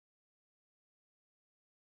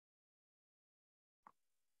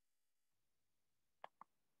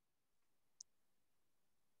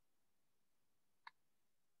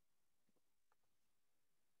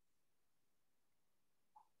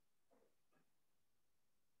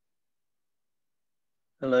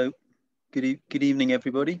Hello, good evening,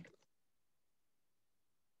 everybody.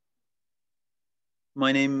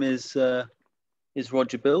 My name is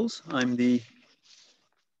Roger Bills. I'm the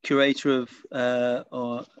curator of,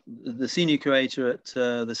 or the senior curator at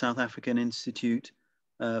the South African Institute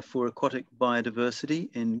for Aquatic Biodiversity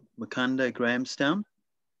in Makanda, Grahamstown.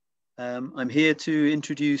 I'm here to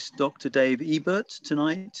introduce Dr. Dave Ebert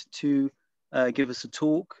tonight to give us a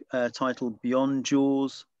talk titled Beyond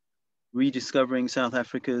Jaws, Rediscovering South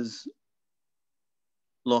Africa's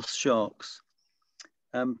Lost Sharks.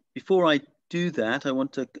 Before I do that, I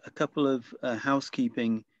want a couple of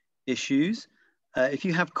housekeeping issues. If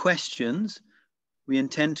you have questions, we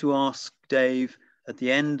intend to ask Dave at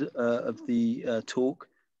the end of the talk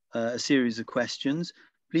a series of questions.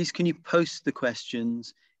 Please, can you post the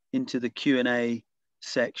questions into the Q&A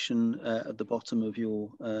section at the bottom of your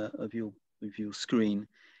screen.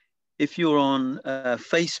 If you're on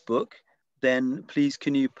Facebook, then please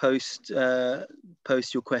can you post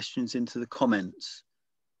your questions into the comments,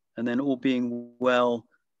 and then all being well,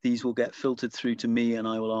 these will get filtered through to me and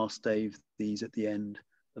I will ask Dave these at the end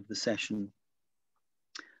of the session.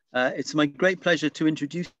 It's my great pleasure to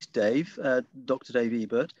introduce Dave, Dr. Dave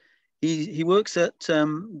Ebert. He works at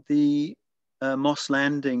the Moss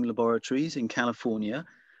Landing Laboratories in California,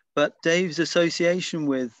 but Dave's association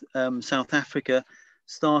with South Africa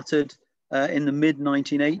started in the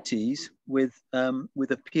mid-1980s with a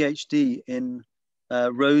PhD in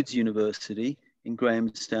Rhodes University in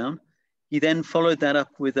Grahamstown. He then followed that up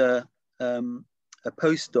with a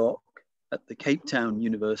postdoc at the Cape Town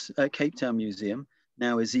Museum,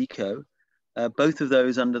 now Ezeco, both of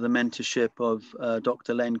those under the mentorship of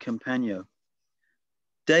Dr. Len Campagno.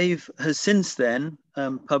 Dave has since then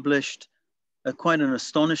published quite an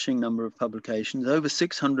astonishing number of publications, over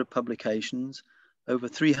 600 publications, over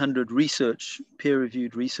 300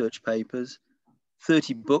 peer-reviewed research papers,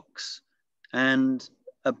 30 books, and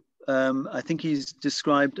I think he's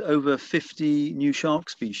described over 50 new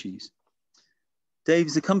shark species.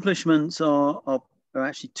 Dave's accomplishments are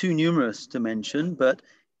actually too numerous to mention, but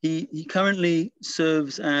he currently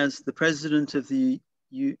serves as the president of the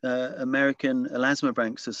American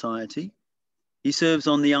Elasmobranch Society. He serves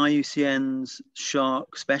on the IUCN's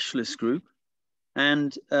Shark Specialist Group,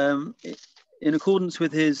 and in accordance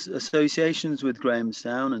with his associations with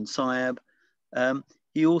Grahamstown and SAIAB,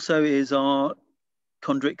 he also is our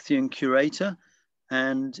chondrichthyan curator,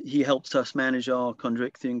 and he helps us manage our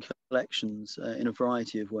chondrichthyan collections in a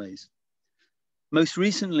variety of ways. Most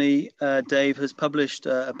recently, Dave has published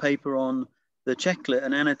a paper on the checklist,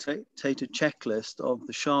 an annotated checklist of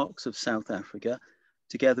the sharks of South Africa,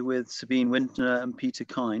 together with Sabine Wintner and Peter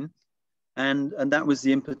Kine. And that was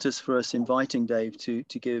the impetus for us inviting Dave to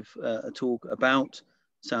give a talk about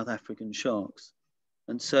South African sharks.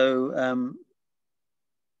 And so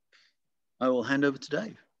I will hand over to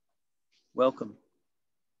Dave. Welcome.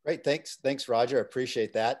 Great, thanks, Roger. I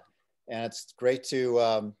appreciate that. And it's great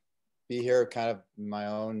to be here, kind of my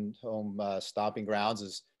own home stomping grounds,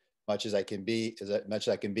 as much as I can be,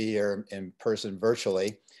 here in person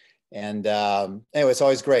virtually. And anyway, it's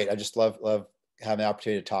always great. I just love having the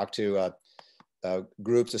opportunity to talk to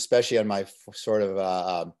groups, especially on my sort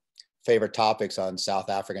of favorite topics on South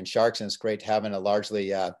African sharks. And it's great having a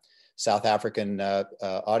largely South African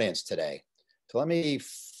audience today. So let me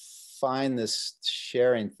find this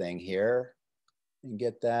sharing thing here and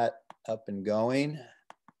get that up and going.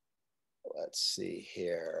 Let's see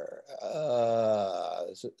here.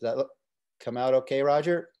 Does that come out okay,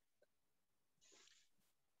 Roger?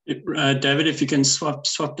 David, if you can swap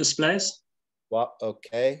displays. Well,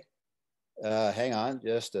 okay. Hang on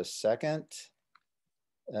just a second.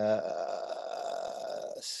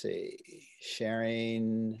 Let's see,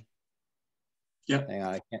 sharing. Yeah. Hang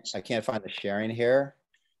on, I can't find the sharing here.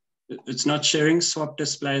 It's not sharing. Swap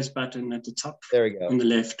displays button at the top. There we go. On the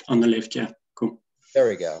left. Yeah. Cool. There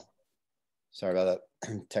we go. Sorry about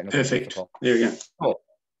that. Technical. Perfect. Difficult. There we go. Cool.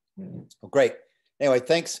 Well, great. Anyway,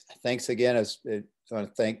 thanks again. I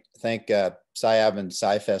want to thank SAIAB and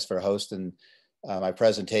SciFest for hosting my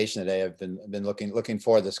presentation today. I've been looking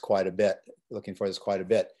for this quite a bit.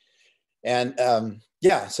 And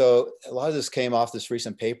yeah, so a lot of this came off this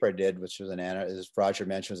recent paper I did, which was as Roger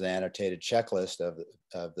mentioned, was an annotated checklist of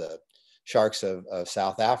the sharks of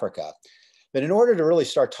South Africa. But in order to really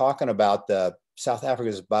start talking about the South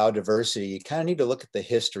Africa's biodiversity, you kind of need to look at the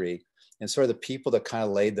history and sort of the people that kind of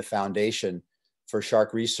laid the foundation for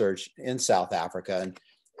shark research in South Africa.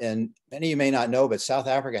 And many of you may not know, but South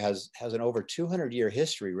Africa has an over 200-year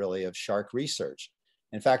history, really, of shark research.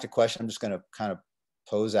 In fact, a question I'm just going to kind of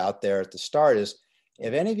pose out there at the start is,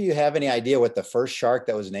 If any of you have any idea what the first shark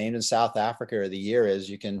that was named in South Africa or the year is,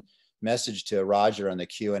 you can message to Roger on the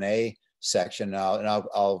Q&A section, and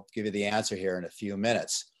I'll give you the answer here in a few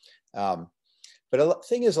minutes. But the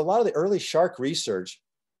thing is, a lot of the early shark research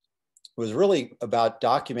was really about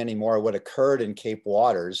documenting more of what occurred in Cape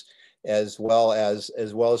waters, as well as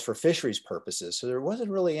for fisheries purposes. So there wasn't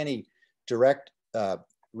really any direct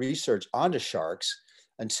research onto sharks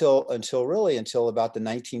until about the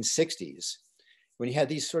 1960s, when you had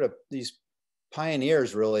these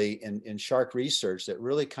pioneers really in shark research that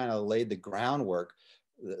really kind of laid the groundwork,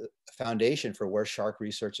 the foundation for where shark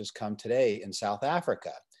research has come today in South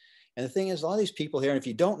Africa. And the thing is, a lot of these people here, and if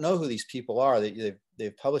you don't know who these people are,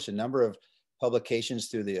 they've published a number of publications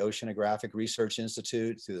through the Oceanographic Research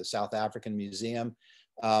Institute, through the South African Museum.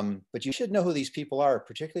 But you should know who these people are,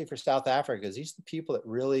 particularly for South Africa, because these are the people that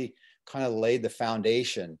really kind of laid the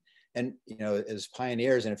foundation. And, you know, as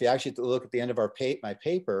pioneers, and if you actually look at the end of my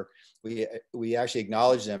paper, we actually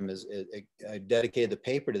acknowledge them as I dedicated the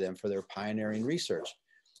paper to them for their pioneering research.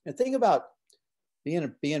 And the thing about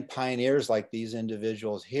being pioneers like these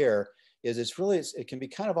individuals here is it can be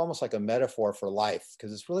kind of almost like a metaphor for life,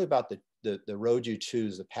 because it's really about the road you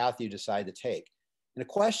choose, the path you decide to take. And the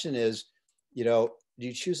question is, you know, do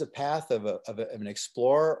you choose a path of an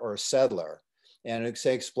explorer or a settler? And I'd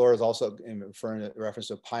say explorer is also referring to reference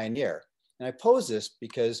to a pioneer. And I pose this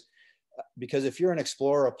because if you're an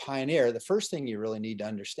explorer or a pioneer, the first thing you really need to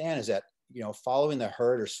understand is that, you know, following the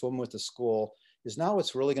herd or swimming with the school is not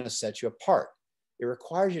what's really going to set you apart. It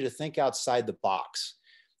requires you to think outside the box.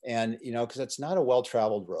 And, you know, because it's not a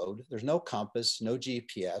well-traveled road. There's no compass, no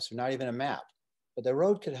GPS, or not even a map. But the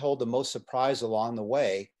road could hold the most surprise along the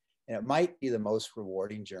way, and it might be the most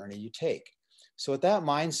rewarding journey you take. So with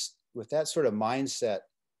that sort of mindset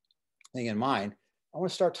thing in mind, I want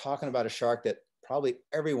to start talking about a shark that probably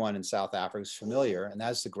everyone in South Africa is familiar, and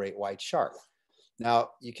that's the great white shark.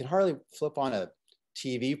 Now, you can hardly flip on a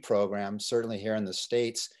TV program, certainly here in the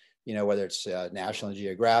States, you know, whether it's National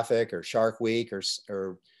Geographic or Shark Week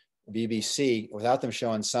or BBC, without them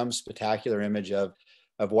showing some spectacular image of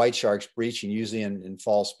white sharks breaching, usually in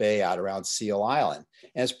False Bay out around Seal Island.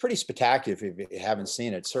 And it's pretty spectacular if you haven't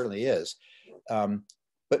seen it. It certainly is.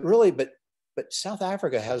 But South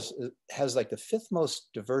Africa has like the fifth most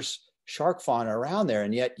diverse shark fauna around there.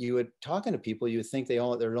 And yet talking to people, you would think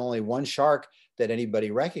there's only one shark that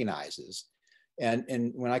anybody recognizes.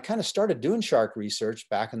 And when I kind of started doing shark research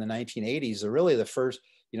back in the 1980s, they're really the first,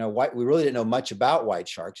 you know, we really didn't know much about white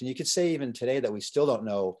sharks. And you could say even today that we still don't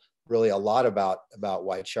know really a lot about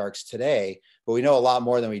white sharks today, but we know a lot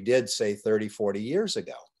more than we did, say, 30, 40 years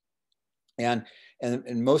ago. And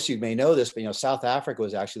most of you may know this, but, you know, South Africa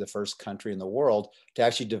was actually the first country in the world to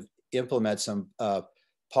actually implement some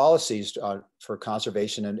policies for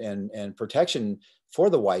conservation and protection for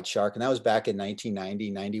the white shark. And that was back in 1990,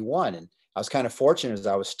 91. And I was kind of fortunate as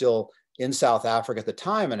I was still in South Africa at the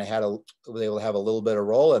time, and I was able to have a little bit of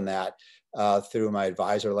role in that through my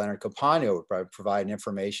advisor, Leonard Campagno, providing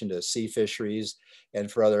information to sea fisheries and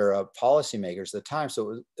for other policymakers at the time.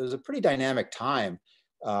 So it was a pretty dynamic time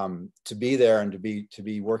to be there and to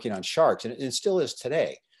be working on sharks, and it still is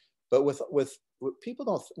today. But with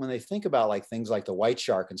people when they think about like things like the white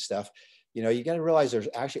shark and stuff, you know, you got to realize there's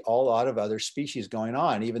actually a lot of other species going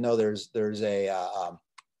on, even though there's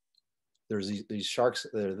these sharks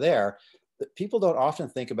that are there. But people don't often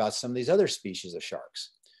think about some of these other species of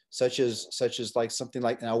sharks, such as like something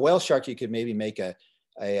like, now, whale shark, you could maybe make an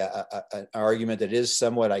argument that is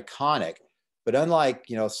somewhat iconic, but unlike,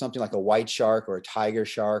 you know, something like a white shark or a tiger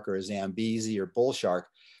shark or a Zambezi or bull shark,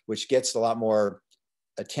 which gets a lot more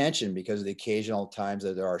attention because of the occasional times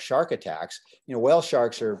that there are shark attacks, you know, whale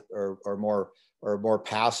sharks are more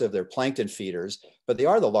passive. They're plankton feeders, but they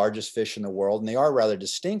are the largest fish in the world, and they are rather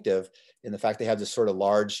distinctive in the fact they have this sort of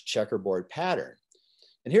large checkerboard pattern.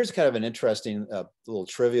 And here's kind of an interesting little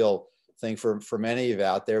trivial thing for many of you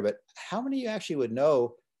out there, but how many of you actually would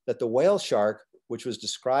know that the whale shark, which was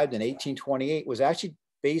described in 1828, was actually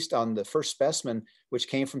based on the first specimen, which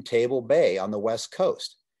came from Table Bay on the West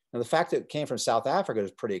Coast? Now, the fact that it came from South Africa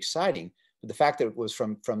is pretty exciting, but the fact that it was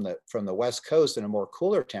from the West Coast in a more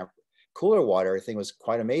cooler water, I think, was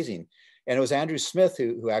quite amazing. And it was Andrew Smith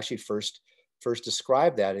who actually first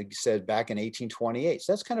described that. He said back in 1828.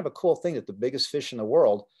 So that's kind of a cool thing, that the biggest fish in the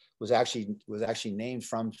world was actually named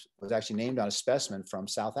on a specimen from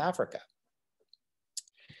South Africa.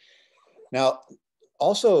 Now,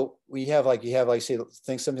 also you have say,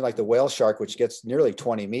 think something like the whale shark, which gets nearly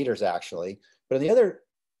 20 meters actually. But on the other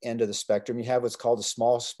end of the spectrum, you have what's called a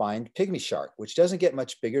small spined pygmy shark, which doesn't get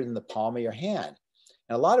much bigger than the palm of your hand.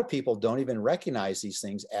 And a lot of people don't even recognize these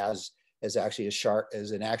things as as actually a shark,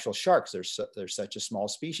 as an actual shark. They're such a small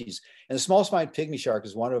species. And the small spine pygmy shark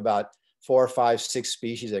is one of about 4, 5, 6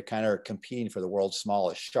 species that kind of are competing for the world's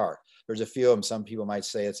smallest shark. There's a few of them. Some people might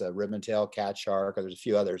say it's a ribbon-tailed cat shark, or there's a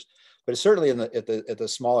few others, but it's certainly at the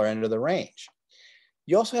smaller end of the range.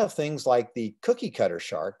 You also have things like the cookie cutter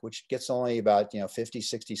shark, which gets only about 50,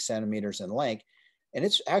 60 centimeters in length, and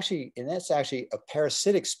that's actually a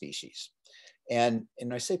parasitic species. And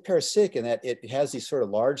I say parasitic in that it has these sort of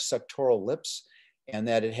large suctoral lips, and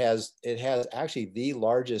that it has actually the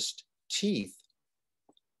largest teeth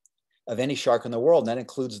of any shark in the world, and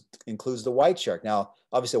that includes the white shark. Now,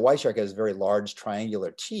 obviously, the white shark has very large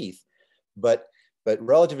triangular teeth, but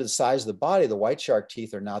relative to the size of the body, the white shark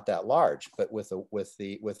teeth are not that large. But with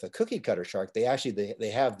the cookie cutter shark, they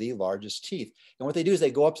have the largest teeth. And what they do is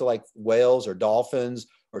they go up to like whales or dolphins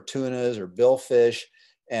or tunas or billfish,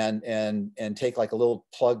 and take like a little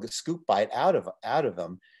scoop bite out of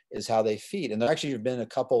them is how they feed. And there actually have been a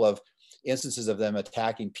couple of instances of them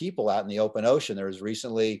attacking people out in the open ocean. There was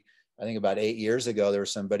recently, I think about 8 years ago, there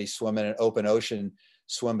was somebody swimming in open ocean,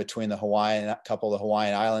 swim between a couple of the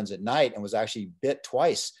Hawaiian Islands at night, and was actually bit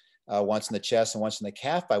twice, once in the chest and once in the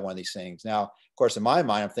calf by one of these things. Now, of course, in my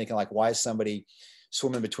mind, I'm thinking like, why is somebody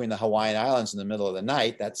swimming between the Hawaiian Islands in the middle of the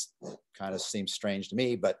night? That's kind of seems strange to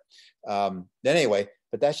me, but anyway,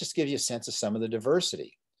 but that just gives you a sense of some of the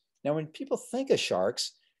diversity. Now, when people think of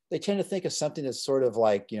sharks, they tend to think of something that's sort of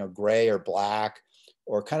like, gray or black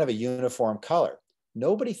or kind of a uniform color.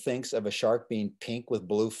 Nobody thinks of a shark being pink with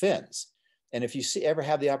blue fins. And if you ever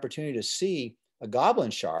have the opportunity to see a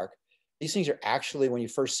goblin shark, these things are actually, when you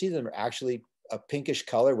first see them, are actually a pinkish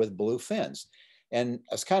color with blue fins. And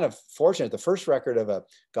I was kind of fortunate. The first record of a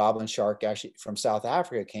goblin shark actually from South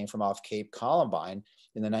Africa came from off Cape Columbine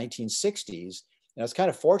in the 1960s. And I was kind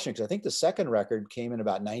of fortunate because I think the second record came in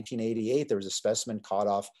about 1988. There was a specimen caught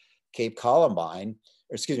off Cape Columbine,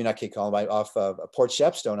 or excuse me, not Cape Columbine, off of Port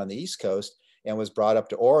Shepstone on the East Coast, and was brought up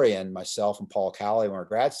to Orion. Myself and Paul Cowley, when we were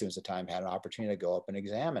grad students at the time, had an opportunity to go up and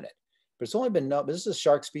examine it. But it's only been known, this is a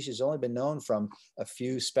shark species that's only been known from a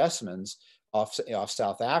few specimens off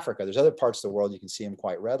South Africa. There's other parts of the world you can see them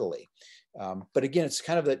quite readily. But again, it's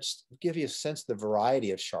kind of that, just give you a sense of the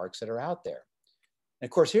variety of sharks that are out there. And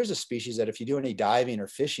of course, here's a species that if you do any diving or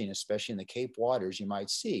fishing, especially in the Cape waters, you might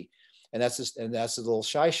see. And that's the little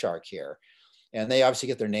shy shark here. And they obviously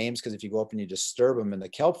get their names because if you go up and you disturb them in the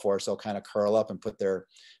kelp forest, they'll kind of curl up and put their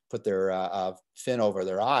fin over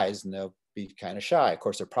their eyes, and they'll be kind of shy. Of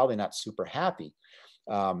course, they're probably not super happy.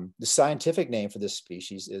 The scientific name for this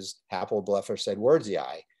species is Haploblepharis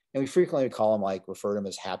edwardsi, and we frequently refer to them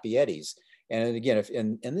as happy eddies. And again,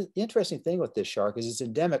 and the interesting thing with this shark is it's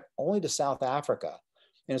endemic only to South Africa,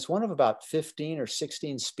 and it's one of about 15 or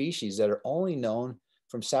 16 species that are only known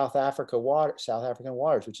from South African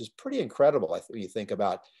waters, which is pretty incredible. I think you think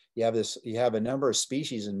about, you have a number of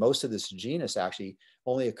species, and most of this genus actually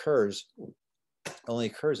only occurs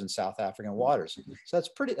in South African waters. So that's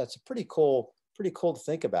pretty cool to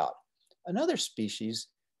think about. Another species,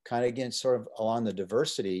 kind of again sort of along the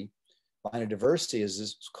line of diversity,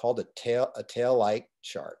 is called a tail-like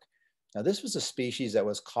shark. Now, this was a species that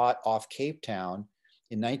was caught off Cape Town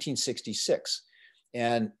in 1966,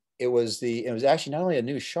 and it was actually not only a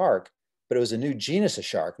new shark, but it was a new genus of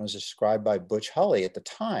shark, and was described by Butch Hulley at the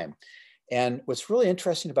time. And what's really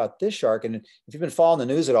interesting about this shark, and if you've been following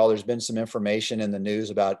the news at all, there's been some information in the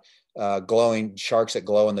news about glowing sharks that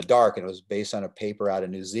glow in the dark, and it was based on a paper out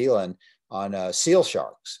of New Zealand on seal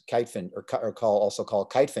sharks, kitefin, also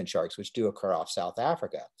called kitefin sharks, which do occur off South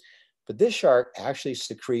Africa. But this shark actually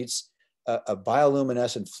secretes a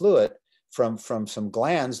bioluminescent fluid from some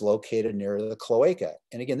glands located near the cloaca.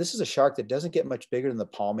 And again, this is a shark that doesn't get much bigger than the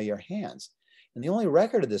palm of your hands. And the only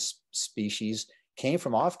record of this species came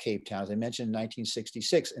from off Cape Town, as I mentioned, in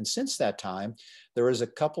 1966. And since that time, there was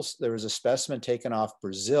a specimen taken off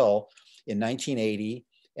Brazil in 1980,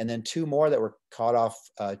 and then 2 more that were caught off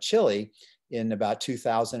Chile in about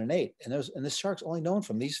 2008. And this shark's only known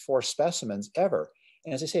from these 4 specimens ever.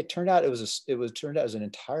 And as I say, it turned out as an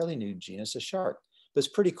entirely new genus of shark. But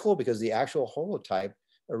it's pretty cool because the actual holotype,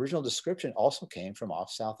 original description, also came from off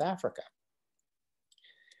South Africa.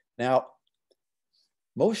 Now,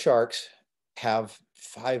 most sharks have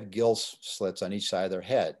 5 gill slits on each side of their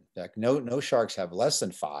head. In fact, no sharks have less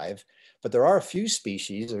than 5, but there are a few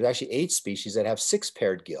species, there's actually 8 species that have 6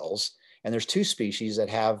 paired gills, and there's 2 species that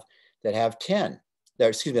have 7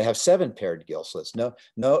 paired gill slits.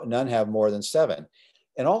 None have more than 7.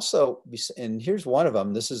 And also, and here's one of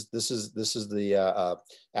them. This is the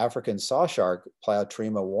African saw shark,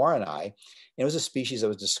 Pliotrema warreni. It was a species that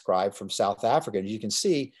was described from South Africa. And you can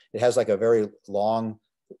see it has like a very long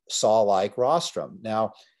saw-like rostrum.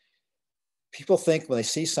 Now, people think when they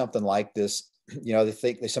see something like this,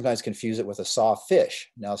 they sometimes confuse it with a sawfish.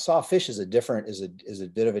 Now, sawfish is a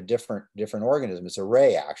bit of a different organism. It's a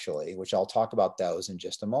ray, actually, which I'll talk about those in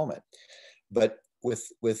just a moment. But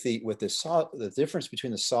the difference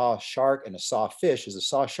between the saw shark and a sawfish is the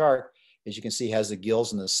saw shark, as you can see, has the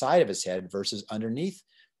gills on the side of its head versus underneath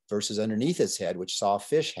its head, which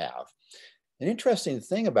sawfish have. An interesting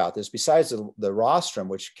thing about this, besides the rostrum,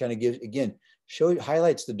 which kind of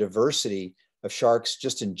highlights the diversity of sharks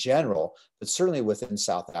just in general, but certainly within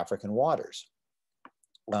South African waters.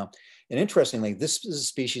 And interestingly, this is a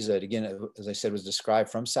species that, again, as I said, was described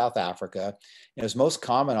from South Africa, and is most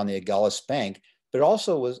common on the Agulhas Bank, but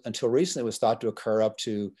also was, until recently, was thought to occur up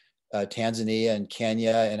to Tanzania and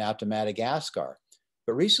Kenya and out to Madagascar.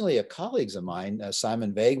 But recently, colleagues of mine,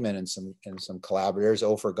 Simon Wegman and some collaborators,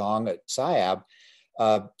 Ofer Gong at SAIAB,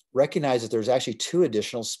 recognized that there's actually 2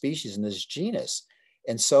 additional species in this genus.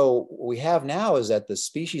 And so what we have now is that the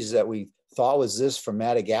species that we thought was this from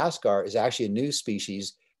Madagascar is actually a new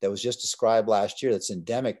species that was just described last year that's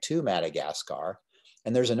endemic to Madagascar.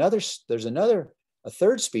 And there's a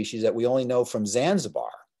third species that we only know from Zanzibar,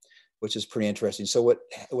 which is pretty interesting. So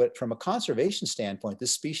what from a conservation standpoint,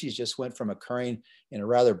 this species just went from occurring in a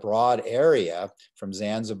rather broad area from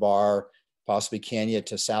Zanzibar, possibly Kenya,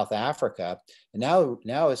 to South Africa. And now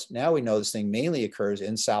we know this thing mainly occurs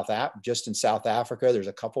in just in South Africa. There's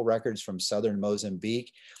a couple records from southern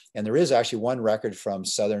Mozambique, and there is actually one record from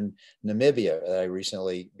southern Namibia that I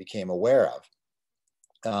recently became aware of.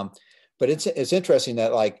 But it's interesting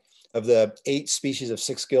that, like, of the 8 species of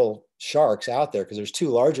 6-gill sharks out there, because there's 2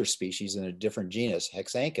 larger species in a different genus,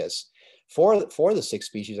 Hexanchus, 4 of the 6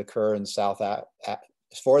 species occur in 4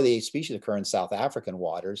 of the 8 species occur in South African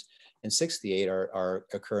waters, and 6 of the 8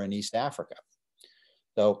 occur in East Africa.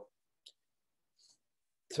 So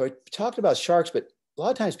I talked about sharks, but a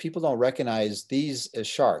lot of times people don't recognize these as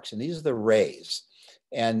sharks, and these are the rays.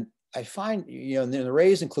 And I find, the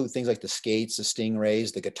rays include things like the skates, the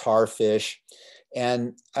stingrays, the guitar fish.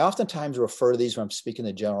 And I oftentimes refer to these when I'm speaking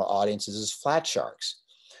to general audiences as flat sharks.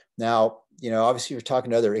 Now, obviously, if you're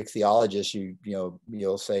talking to other ichthyologists,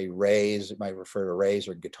 you'll say rays, it might refer to rays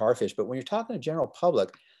or guitar fish. But when you're talking to general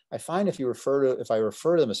public, I find if I refer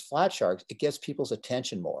to them as flat sharks, it gets people's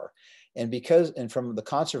attention more. And from the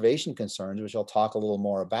conservation concerns, which I'll talk a little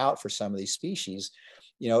more about for some of these species,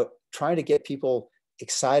 trying to get people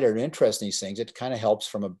excited or interested in these things, it kind of helps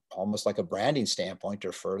from almost like a branding standpoint to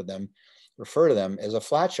refer to them as a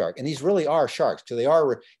flat shark. And these really are sharks. So they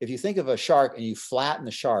are, if you think of a shark and you flatten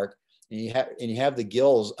the shark and you have the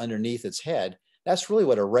gills underneath its head, that's really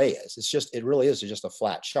what a ray is. It really is just a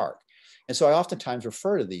flat shark. And so I oftentimes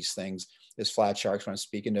refer to these things as flat sharks when I'm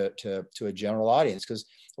speaking to a general audience, because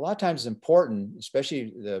a lot of times it's important,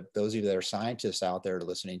 especially those of you that are scientists out there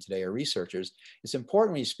listening today or researchers, it's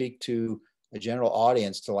important when you speak to a general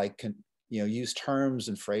audience to use terms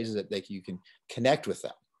and phrases that you can connect with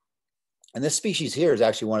them. And this species here is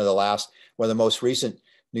actually one of the most recent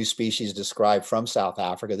new species described from South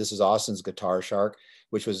Africa. This is Austin's guitar shark,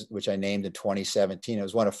 which I named in 2017. It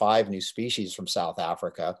was one of 5 new species from South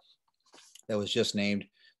Africa that was just named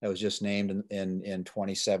in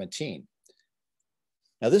 2017.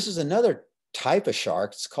 Now, this is another type of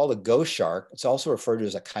shark. It's called a ghost shark. It's also referred to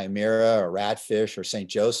as a chimera, or ratfish, or St.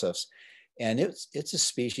 Joseph's. And it's a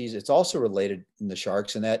species. It's also related in the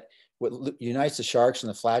sharks in that what unites the sharks and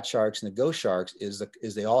the flat sharks and the ghost sharks is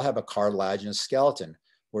they all have a cartilaginous skeleton,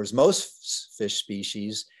 whereas most fish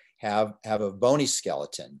species have a bony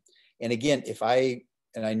skeleton. And again,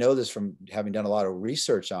 and I know this from having done a lot of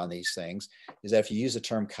research on these things, is that if you use the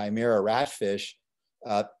term chimera ratfish,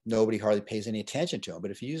 nobody hardly pays any attention to them. But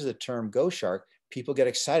if you use the term ghost shark, people get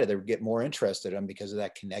excited. They get more interested in them because of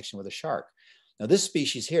that connection with a shark. Now, this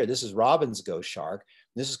species here, this is Robin's ghost shark.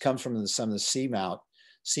 This comes from some of the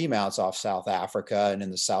seamounts off South Africa and in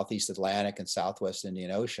the Southeast Atlantic and Southwest Indian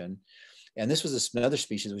Ocean. And this was another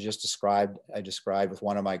species that was just I described with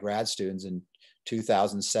one of my grad students in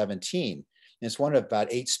 2017. And it's one of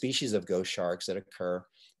about 8 species of ghost sharks that occur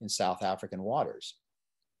in South African waters.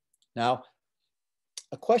 Now,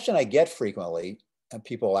 a question I get frequently, and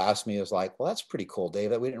people ask me, is like, well, that's pretty cool,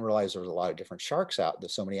 Dave. We didn't realize there was a lot of different sharks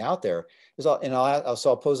there's so many out there. So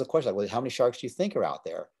I'll pose the question, like, well, how many sharks do you think are out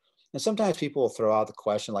there? And sometimes people will throw out the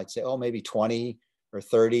question, like say, oh, maybe 20 or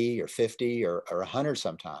 30 or 50 or 100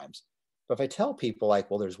 sometimes. But if I tell people like,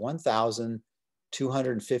 well, there's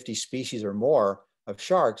 1,250 species or more of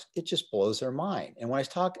sharks, it just blows their mind. And when I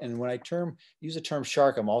use the term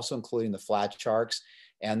shark, I'm also including the flat sharks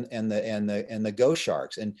and the ghost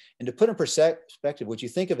sharks. And to put in perspective, what you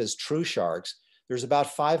think of as true sharks, there's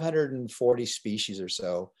about 540 species or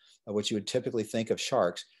so of what you would typically think of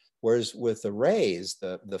sharks. Whereas with the rays,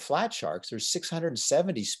 the flat sharks, there's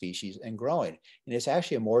 670 species and growing. And it's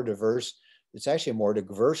actually a more diverse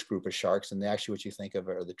group of sharks than actually what you think of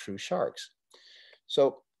are the true sharks.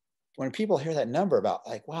 So when people hear that number about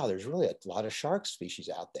like, wow, there's really a lot of shark species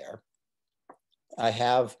out there, I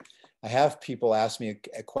have people ask me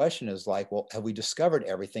a question is like, well, have we discovered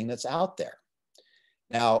everything that's out there?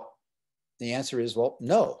 Now, the answer is, well,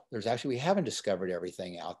 no, we haven't discovered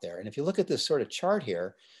everything out there. And if you look at this sort of chart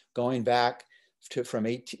here, going back to from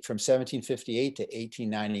 1758 to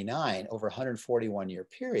 1899, over a 141-year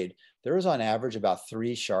period, there was on average about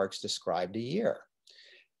 3 sharks described a year.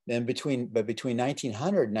 Then between 1900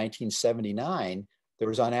 and 1979, there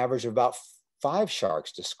was on average about 5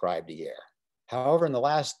 sharks described a year. However, in the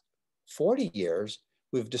last 40 years,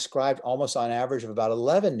 we've described almost on average of about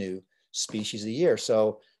 11 new species a year.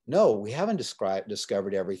 So no, we haven't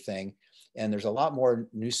discovered everything. And there's a lot more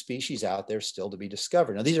new species out there still to be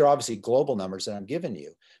discovered. Now, these are obviously global numbers that I'm giving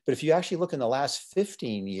you. But if you actually look in the last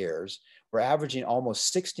 15 years, we're averaging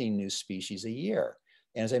almost 16 new species a year.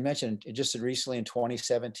 And as I mentioned, just recently in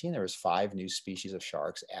 2017, there was 5 new species of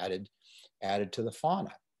sharks added to the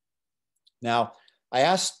fauna. Now, I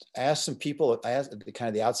asked some people, at the kind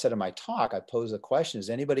of the outset of my talk, I posed the question, does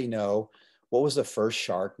anybody know what was the first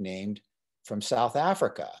shark named from South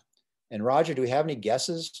Africa? And Roger, do we have any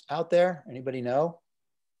guesses out there? Anybody know?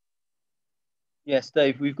 Yes,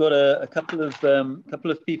 Dave, we've got a couple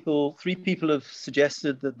of people, 3 people have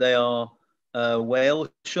suggested that they are whale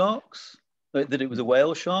sharks, that it was a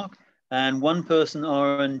whale shark. And one person,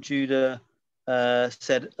 Aaron Judah,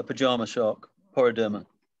 said a pajama shark, Poroderma.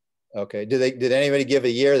 Okay, did anybody give a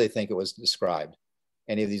year they think it was described?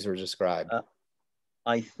 Any of these were described?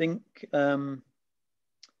 I think,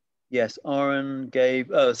 yes, Aaron gave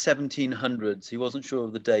 1700s. He wasn't sure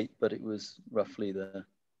of the date, but it was roughly there.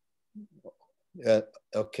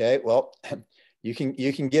 Okay, well, you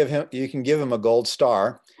can give him a gold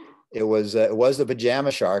star. It was the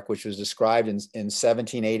pajama shark, which was described in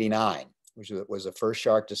 1789, which was the first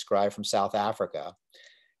shark described from South Africa,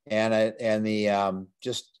 and the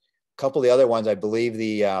just a couple of the other ones. I believe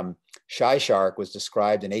the shy shark was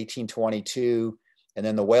described in 1822, and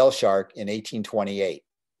then the whale shark in 1828.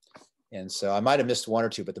 And so I might have missed 1 or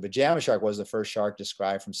 2, but the pajama shark was the first shark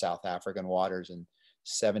described from South African waters in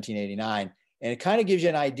 1789. And it kind of gives you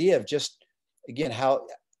an idea of just, again, how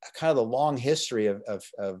kind of the long history of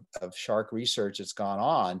shark research that's gone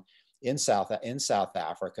on in South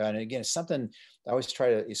Africa. And again, it's something I always try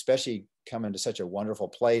to, especially coming to such a wonderful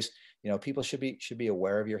place, people should be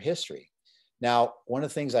aware of your history. Now, one of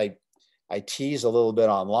the things I teased a little bit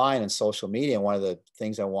online and social media, and one of the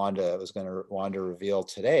things I wanted to reveal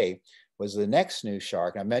today was the next new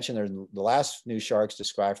shark. I mentioned the last new sharks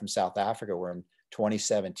described from South Africa were in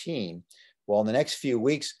 2017. Well, in the next few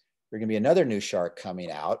weeks, there's going to be another new shark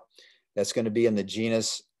coming out that's going to be in the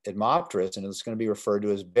genus Edmopterus, and it's going to be referred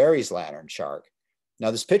to as Barry's lantern shark.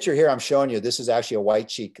 Now, this picture here I'm showing you, this is actually a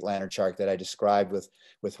white-cheeked lantern shark that I described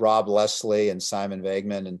with Rob Leslie and Simon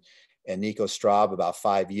Wegman and Nico Straub about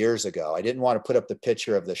 5 years ago. I didn't want to put up the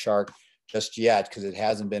picture of the shark just yet because it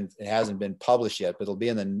hasn't been published yet, but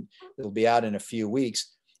it'll be out in a few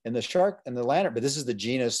weeks. And the shark and the lantern, but this is the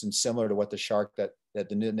genus and similar to what the shark that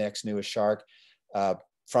the next newest shark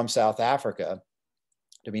from South Africa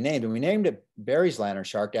to be named. And we named it Barry's lantern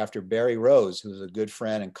shark after Barry Rose, who's a good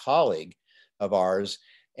friend and colleague of ours.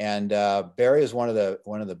 And Barry is one of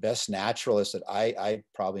the best naturalists that I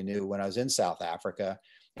probably knew when I was in South Africa.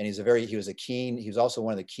 And he was also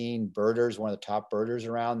one of the keen birders, one of the top birders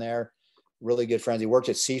around there. Really good friends. He worked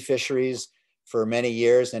at Sea Fisheries for many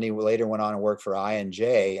years. Then he later went on and worked for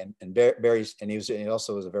I&J. And Barry's, and he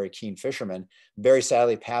also was a very keen fisherman. Barry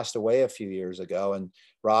sadly passed away a few years ago. And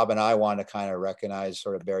Rob and I want to kind of recognize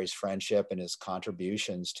sort of Barry's friendship and his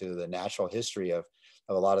contributions to the natural history of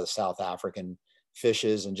a lot of the South African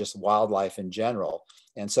fishes and just wildlife in general.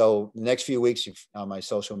 And so the next few weeks on my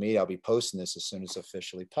social media, I'll be posting this as soon as it's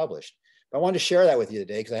officially published. But I wanted to share that with you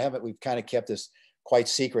today because we've kind of kept this quite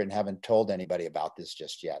secret and haven't told anybody about this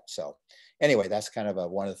just yet. So anyway, that's kind of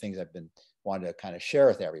one of the things I've been wanting to kind of share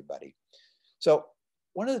with everybody. So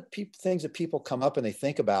one of the things that people come up and they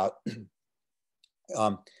think about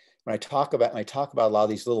when I talk about a lot of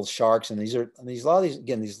these little sharks, and these little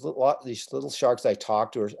sharks I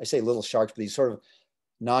talk to, or I say little sharks, but these sort of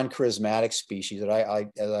non-charismatic species that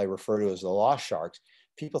I refer to as the lost sharks.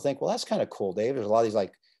 People think, well, that's kind of cool, Dave. There's a lot of these,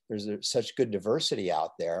 there's such good diversity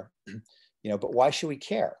out there, but why should we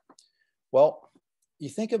care? Well, you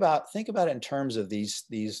think about it in terms of these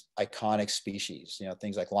iconic species,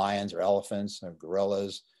 things like lions or elephants or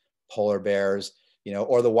gorillas, polar bears,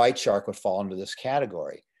 or the white shark would fall into this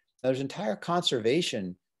category. Now, there's entire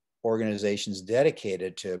conservation organizations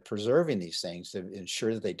dedicated to preserving these things to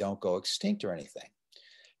ensure that they don't go extinct or anything.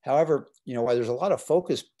 However, while there's a lot of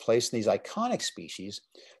focus placed in these iconic species,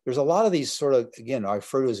 there's a lot of these sort of, again, I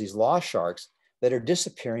refer to as these lost sharks that are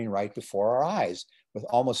disappearing right before our eyes with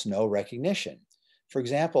almost no recognition. For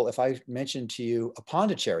example, if I mentioned to you a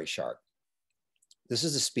Pondicherry shark, this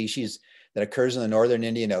is a species that occurs in the northern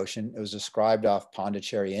Indian Ocean. It was described off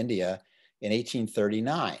Pondicherry, India in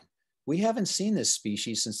 1839. We haven't seen this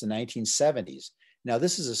species since the 1970s. Now,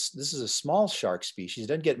 this is a small shark species. It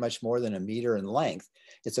doesn't get much more than a meter in length.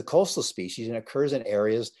 It's a coastal species and occurs in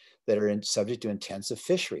areas that are subject to intensive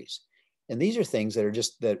fisheries. And these are things that are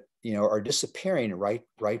just are disappearing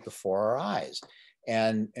right before our eyes.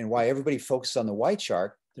 And why everybody focuses on the white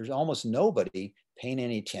shark, there's almost nobody paying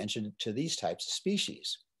any attention to these types of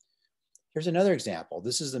species. Here's another example.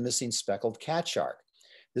 This is the missing speckled cat shark.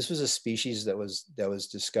 This was a species that was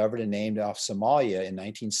discovered and named off Somalia in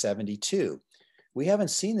 1972. We haven't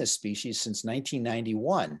seen this species since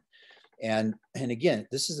 1991. And again,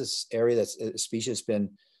 this is this area that's a species that's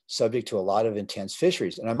been subject to a lot of intense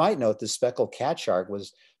fisheries. And I might note this speckled cat shark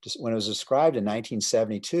was, when it was described in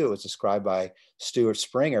 1972, it was described by Stuart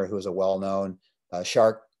Springer, who is a well-known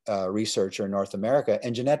shark researcher in North America,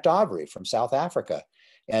 and Jeanette Dobry from South Africa.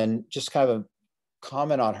 And just kind of a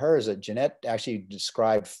comment on her is that Jeanette actually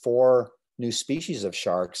described 4 new species of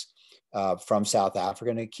sharks from South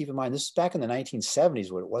Africa. And keep in mind, this is back in the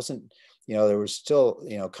 1970s when it wasn't, there was still,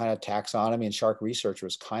 kind of taxonomy and shark research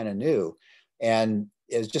was kind of new. And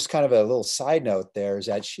it's just kind of a little side note there is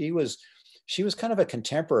that she was kind of a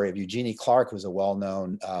contemporary of Eugenie Clark, who's a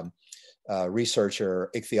well-known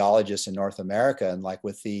researcher, ichthyologist in North America.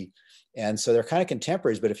 And so they're kind of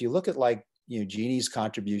contemporaries. But if you look at Eugenie's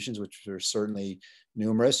contributions, which are certainly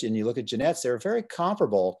numerous, and you look at Jeanette's, they're very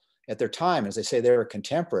comparable at their time. As they say, they were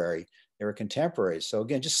contemporaries. So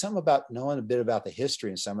again, just something about knowing a bit about the history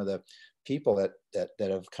and some of the people that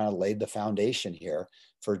have kind of laid the foundation here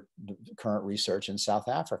for current research in South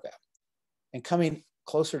Africa. And coming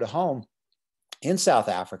closer to home, in South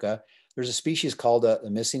Africa, there's a species called the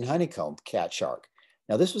missing honeycomb cat shark.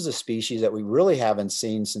 Now, this was a species that we really haven't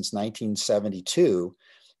seen since 1972.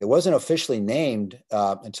 It wasn't officially named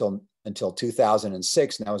until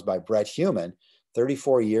 2006, and that was by Brett Heumann,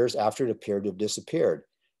 34 years after it appeared to have disappeared.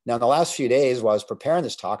 Now, in the last few days, while I was preparing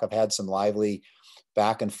this talk, I've had some lively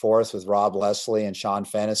back and forth with Rob Leslie and Sean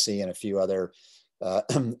Fennessy and a few other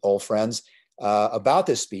old friends about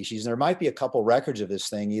this species. And there might be a couple records of this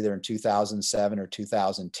thing either in 2007 or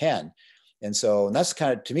 2010. And that's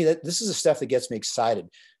kind of, to me, this is the stuff that gets me excited,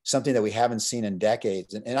 something that we haven't seen in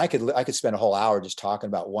decades. And I could spend a whole hour just talking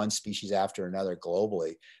about one species after another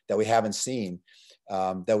globally that we haven't seen,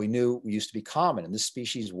 that we knew used to be common. And this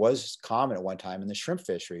species was common at one time in the shrimp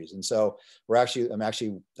fisheries. And so I'm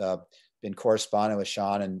actually been corresponding with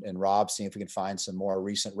Sean and Rob, seeing if we can find some more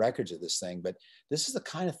recent records of this thing. But this is the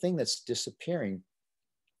kind of thing that's disappearing.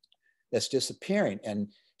 And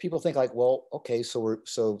people think well, okay, so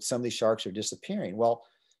some of these sharks are disappearing. Well,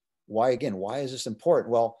 why is this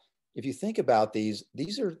important? Well, if you think about these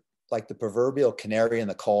are like the proverbial canary in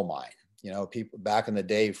the coal mine. People back in the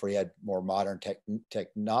day, before you had more modern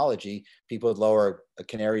technology, people would lower a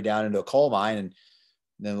canary down into a coal mine and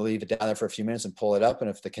then leave it down there for a few minutes and pull it up. And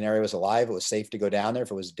if the canary was alive, it was safe to go down there.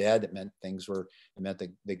 If it was dead, it meant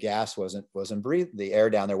the gas wasn't breathable, the air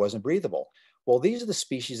down there wasn't breathable. Well, these are the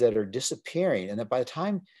species that are disappearing. And that by the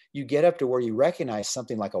time you get up to where you recognize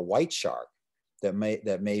something like a white shark that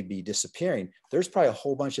may be disappearing, there's probably a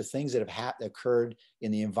whole bunch of things that have occurred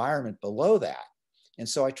in the environment below that. And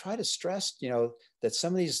so I try to stress, that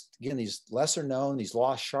some of these, again, these lesser known, these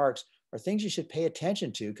lost sharks are things you should pay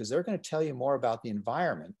attention to, because they're going to tell you more about the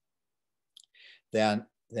environment than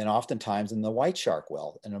oftentimes in the white shark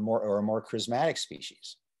will, and a more charismatic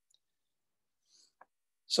species.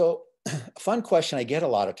 So a fun question I get a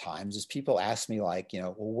lot of times is people ask me well,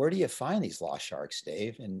 where do you find these lost sharks,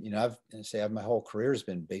 Dave? And, my whole career has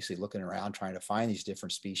been basically looking around trying to find these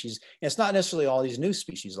different species. And it's not necessarily all these new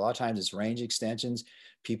species. A lot of times it's range extensions,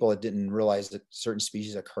 people that didn't realize that certain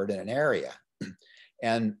species occurred in an area.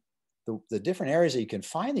 And the different areas that you can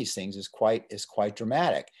find these things is quite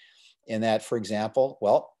dramatic. In that, for example,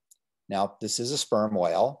 well, now this is a sperm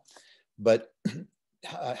whale, but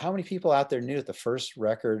how many people out there knew that the first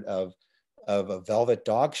record of a velvet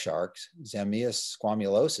dog shark, Zemius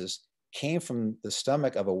squamulosus, came from the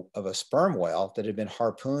stomach of a sperm whale that had been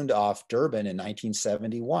harpooned off Durban in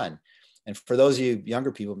 1971. And for those of you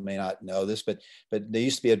younger people who may not know this, but there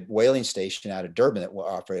used to be a whaling station out of Durban that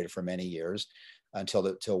operated for many years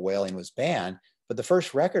until whaling was banned. But the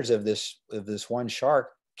first records of this one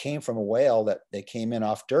shark came from a whale that they came in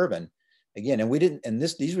off Durban. Again, and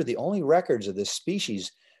these were the only records of this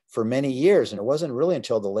species for many years. And it wasn't really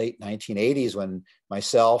until the late 1980s when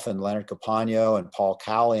myself and Leonard Capano and Paul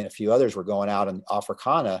Cowley and a few others were going out in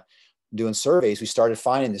Africana doing surveys, we started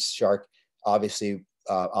finding this shark, obviously,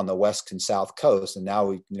 on the west and south coast, and now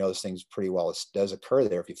we know this thing's pretty well. It does occur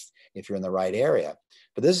there if you're in the right area.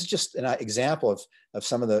 But this is just an example of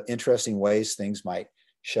some of the interesting ways things might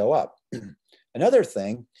show up. Another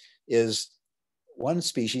thing is one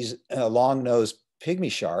species, a long-nosed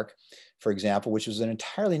pygmy shark, for example, which was an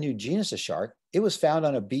entirely new genus of shark. It was found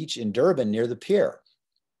on a beach in Durban near the pier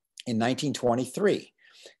in 1923.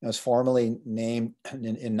 It was formally named in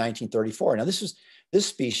 1934. Now this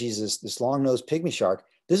species is this long-nosed pygmy shark.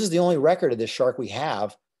 This is the only record of this shark we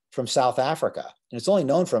have from South Africa. And it's only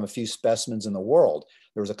known from a few specimens in the world.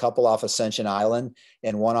 There was a couple off Ascension Island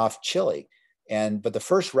and one off Chile. But the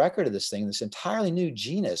first record of this thing, this entirely new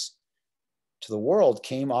genus to the world,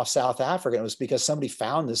 came off South Africa. And it was because somebody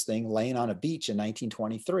found this thing laying on a beach in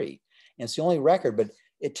 1923. And it's the only record, but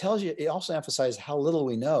it tells you, it also emphasizes how little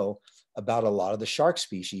we know about a lot of the shark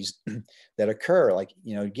species that occur, like,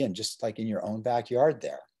 again, just like in your own backyard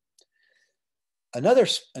there.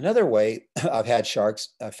 Another way I've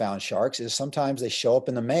found sharks is sometimes they show up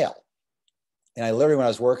in the mail. And I literally, when I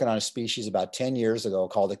was working on a species about 10 years ago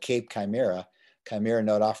called the Cape Chimera, Chimera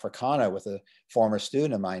nordafricana, with a former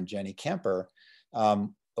student of mine, Jenny Kemper,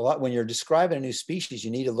 when you're describing a new species,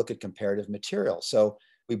 you need to look at comparative material. So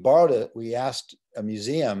we asked a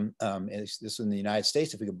museum, this was in the United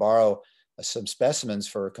States, if we could borrow some specimens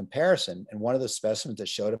for a comparison. And one of the specimens that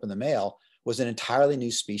showed up in the mail was an entirely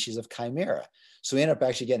new species of chimera. So we ended up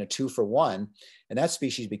actually getting a 2-for-1, and that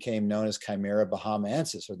species became known as Chimera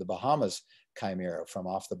bahamensis, or the Bahamas chimera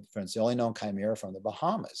it's the only known chimera from the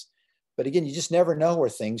Bahamas. But again, you just never know where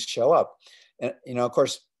things show up. And, of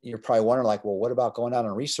course, you're probably wondering, like, well, what about going out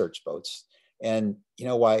on research boats? And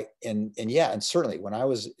why? And certainly when I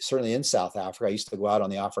was in South Africa, I used to go out on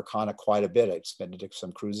the Africana quite a bit. I'd spend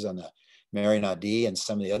some cruises on the Marinade and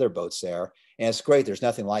some of the other boats there. And it's great. There's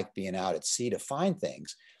nothing like being out at sea to find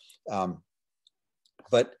things.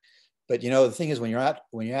 But the thing is, when you're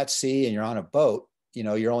at sea and you're on a boat,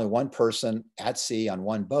 you're only one person at sea on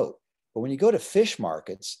one boat. But when you go to fish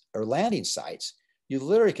markets or landing sites, you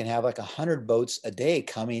literally can have like 100 boats a day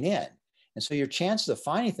coming in. And so your chances of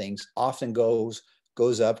finding things often goes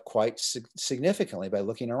up quite significantly by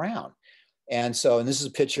looking around. And this is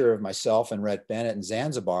a picture of myself and Rhett Bennett in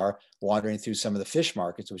Zanzibar wandering through some of the fish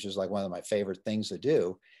markets, which is like one of my favorite things to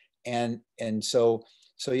do.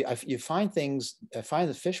 So you find things. I find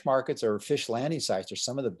the fish markets or fish landing sites are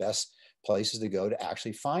some of the best places to go to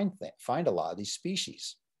actually find a lot of these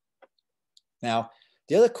species. Now,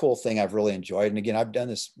 the other cool thing I've really enjoyed, and again, I've done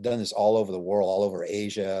this all over the world, all over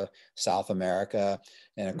Asia, South America,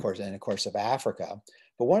 and of course of Africa.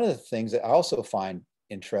 But one of the things that I also find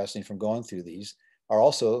interesting from going through these are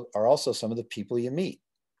also some of the people you meet.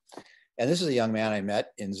 And this is a young man I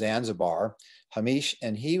met in Zanzibar, Hamish,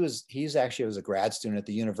 and he was a grad student at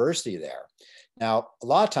the university there. Now, a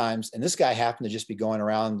lot of times, and this guy happened to just be going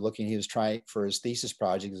around looking, he was trying for his thesis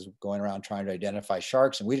project, was going around trying to identify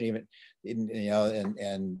sharks, and we didn't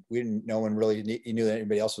no one really knew that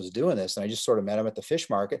anybody else was doing this. And I just sort of met him at the fish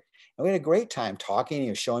market, and we had a great time talking. He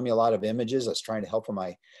was showing me a lot of images. I was trying to help him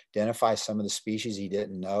identify some of the species he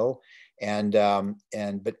didn't know.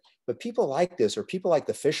 But people like this, or people like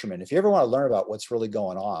the fishermen. If you ever want to learn about what's really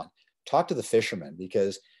going on, talk to the fishermen,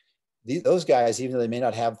 because those guys, even though they may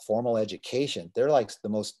not have formal education, they're like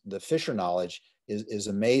the fisher knowledge is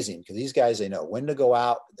amazing, because these guys, they know when to go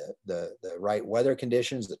out, the right weather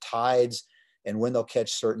conditions, the tides, and when they'll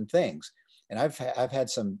catch certain things. And I've had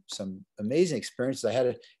some amazing experiences. I had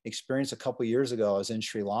an experience a couple of years ago. I was in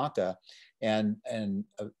Sri Lanka, and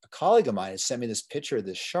a colleague of mine had sent me this picture of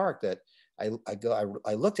this shark that I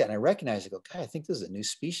looked at and I recognized. I go, God, I think this is a new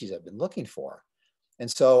species I've been looking for. And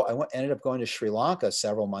so I ended up going to Sri Lanka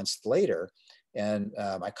several months later, and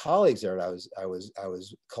my colleagues there that I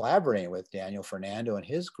was collaborating with, Daniel Fernando and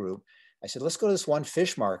his group, I said, let's go to this one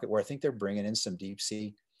fish market where I think they're bringing in some deep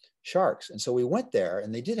sea sharks. And so we went there,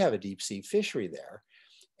 and they did have a deep sea fishery there.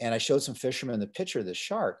 And I showed some fishermen the picture of this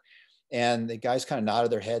shark, and the guys kind of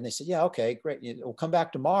nodded their head and they said, yeah, okay, great. We'll come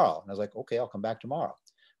back tomorrow. And I was like, okay, I'll come back tomorrow.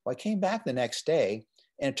 Well, I came back the next day,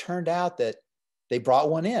 and it turned out that they brought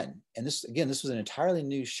one in. And this was an entirely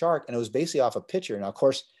new shark, and it was basically off a picture. Now, of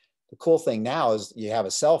course, The cool thing now is you have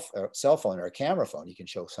a cell phone or a camera phone. You can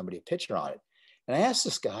show somebody a picture on it. And I asked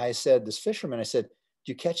this guy, I said, this fisherman, I said,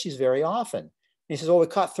 do you catch these very often? And he says, well, we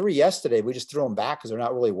caught 3 yesterday. We just threw them back because they're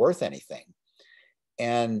not really worth anything.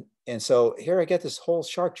 And so here I get this whole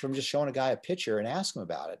shark from just showing a guy a picture and ask him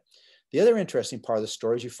about it. The other interesting part of the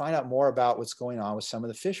story is you find out more about what's going on with some of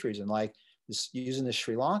the fisheries. And like this, using the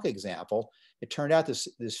Sri Lanka example, it turned out this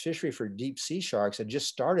fishery for deep sea sharks had just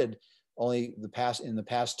started only in the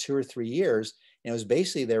past 2 or 3 years. And it was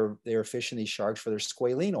basically they were fishing these sharks for their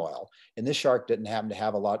squalene oil. And this shark doesn't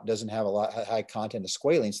have a lot high content of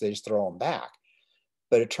squalene, so they just throw them back.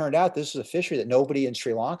 But it turned out this was a fishery that nobody in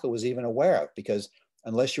Sri Lanka was even aware of, because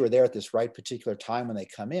unless you were there at this right particular time when they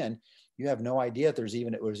come in, you have no idea if there's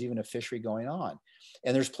even a fishery going on.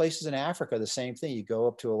 And there's places in Africa, the same thing. You go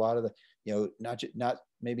up to a lot of the,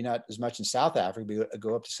 maybe not as much in South Africa, but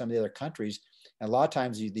go up to some of the other countries. And a lot of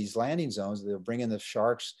times these landing zones, they'll bring in the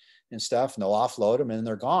sharks and stuff, and they'll offload them, and then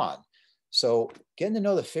they're gone. So getting to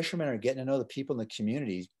know the fishermen or getting to know the people in the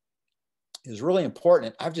community is really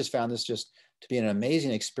important. And I've just found this just to be an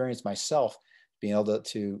amazing experience myself, being able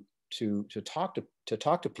to talk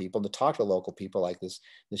to people, to talk to local people like this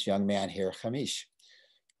young man here, Hamish.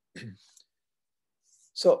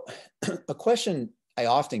 So a question I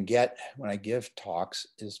often get when I give talks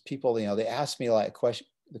is people, they ask me like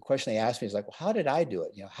the question they ask me is like, well, how did I do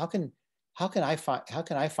it? How can I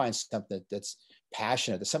find something that's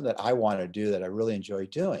passionate, that's something that I want to do, that I really enjoy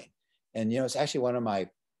doing? And it's actually one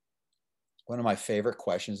of my favorite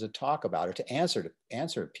questions to talk about or to answer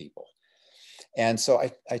to people. And so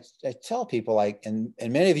I tell people, like, and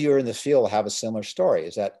many of you are in the field have a similar story,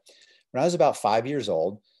 is that when I was about 5 years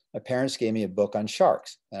old, my parents gave me a book on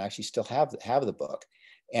sharks, and I actually still have the book.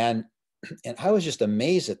 And I was just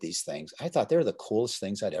amazed at these things. I thought they were the coolest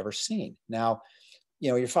things I'd ever seen. Now,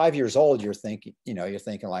 you're 5 years old, you're thinking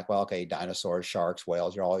like, well, okay, dinosaurs, sharks,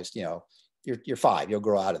 whales, you're always, you're 5, you'll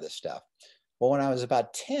grow out of this stuff. Well, when I was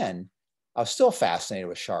about 10, I was still fascinated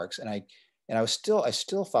with sharks. And I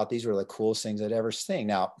still thought these were the coolest things I'd ever seen.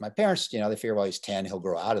 Now, my parents, they figure, well, he's 10, he'll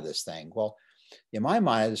grow out of this thing. Well, in my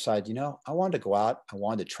mind, I decided, I wanted to go out, I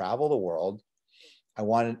wanted to travel the world. I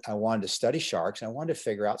wanted to study sharks, and I wanted to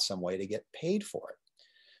figure out some way to get paid for it.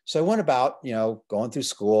 So I went about, going through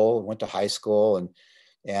school, went to high school, and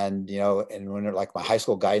when like my high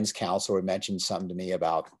school guidance counselor would mention something to me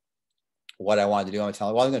about what I wanted to do, I would tell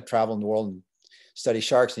him, well, I'm going to travel in the world and study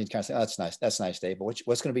sharks. And he'd kind of say, oh, that's nice, Dave, but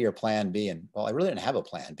what's going to be your plan B? And well, I really didn't have a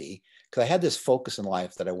plan B, because I had this focus in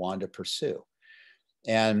life that I wanted to pursue.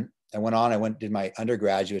 And I went on, did my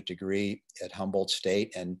undergraduate degree at Humboldt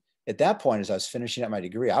State. And at that point, as I was finishing up my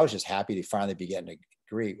degree, I was just happy to finally be getting a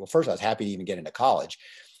degree. Well, first I was happy to even get into college,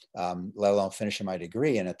 let alone finishing my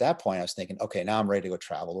degree. And at that point I was thinking, okay, now I'm ready to go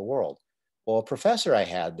travel the world. Well, a professor I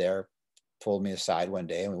had there pulled me aside one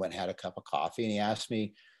day, and we went and had a cup of coffee, and he asked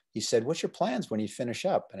me, he said, what's your plans when you finish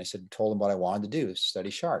up? And I told him what I wanted to do,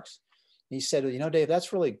 study sharks. And he said, well, Dave,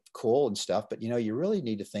 that's really cool and stuff, but you really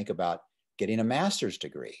need to think about getting a master's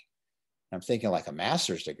degree. And I'm thinking, like, a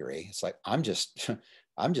master's degree? It's like, I'm just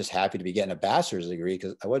happy to be getting a bachelor's degree,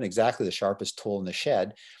 because I wasn't exactly the sharpest tool in the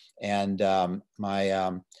shed. And nobody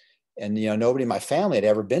in my family had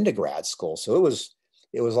ever been to grad school. So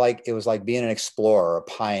it was like being an explorer, a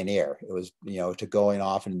pioneer. It was, to going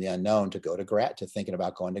off into the unknown, to thinking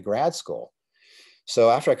about going to grad school. So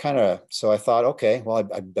after I thought, okay, well,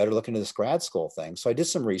 I better look into this grad school thing. So I did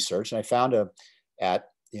some research, and I found at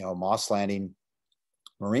Moss Landing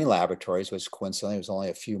Marine Laboratories, which coincidentally was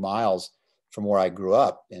only a few miles from where I grew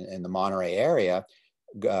up in the Monterey area.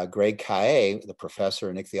 Greg Kaye, the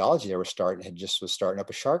professor in ichthyology there, was starting up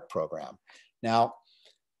a shark program. Now,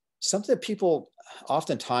 something that people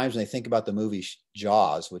oftentimes, when they think about the movie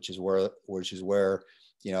Jaws, which is where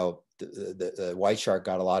the white shark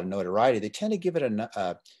got a lot of notoriety, they tend to give it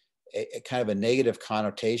a kind of a negative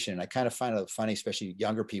connotation. And I kind of find it funny, especially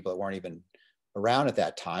younger people that weren't even around at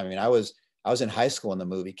that time. I mean, I was in high school when the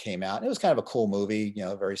movie came out, and it was kind of a cool movie,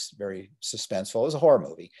 very, very suspenseful. It was a horror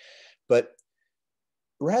movie. But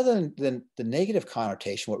rather than the negative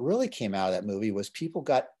connotation, what really came out of that movie was people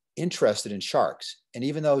got interested in sharks. And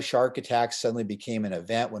even though shark attacks suddenly became an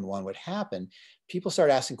event when one would happen, people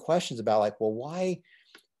started asking questions about, like, well, why,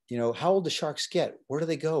 how old do sharks get? Where do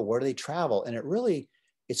they go? Where do they travel? And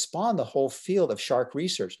it spawned the whole field of shark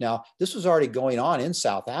research. Now, this was already going on in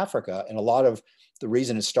South Africa, and a lot of the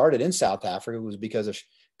reason it started in South Africa was because of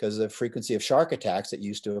the frequency of shark attacks that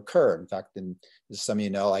used to occur. In fact, as some of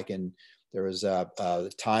you know, there was a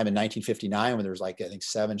time in 1959 when there was, I think,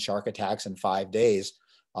 7 shark attacks in 5 days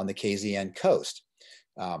on the KZN coast.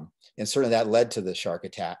 And certainly that led to the shark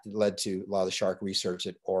attack, led to a lot of the shark research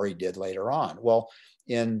that Ori did later on. Well,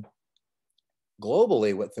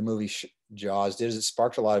 globally, what the movie Jaws did is it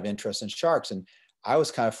sparked a lot of interest in sharks. And I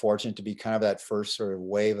was kind of fortunate to be kind of that first sort of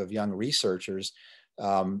wave of young researchers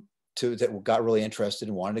that got really interested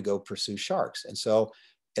and wanted to go pursue sharks. And so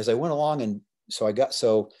as I went along, and so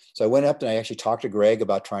I went up and I actually talked to Greg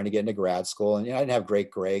about trying to get into grad school. And I didn't have great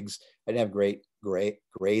grades. I didn't have great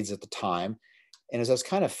grades at the time. And as I was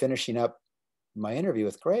kind of finishing up my interview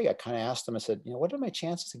with Greg, I kind of asked him, I said, what are my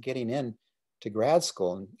chances of getting in to grad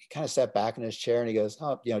school? And he kind of sat back in his chair and he goes,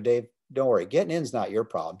 oh, Dave, don't worry, getting in is not your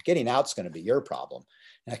problem. Getting out's going to be your problem.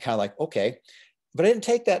 And I kind of like, okay. But I didn't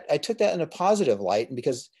take that. I took that in a positive light, and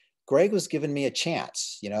because Greg was giving me a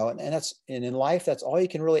chance, and in life, that's all you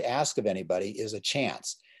can really ask of anybody is a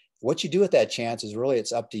chance. What you do with that chance is really,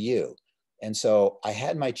 it's up to you. And so I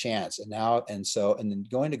had my chance, and then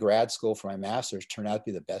going to grad school for my master's turned out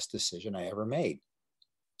to be the best decision I ever made.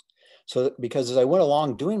 So because as I went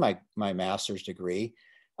along doing my master's degree,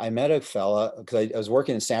 I met a fella, because I was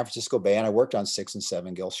working in San Francisco Bay, and I worked on 6 and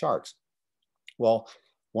 7 gill sharks. Well,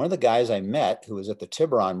 one of the guys I met who was at the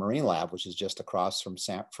Tiburon Marine Lab, which is just across from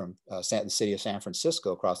the city of San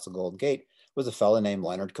Francisco, across the Golden Gate, was a fellow named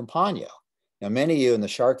Leonard Campagno. Now, many of you in the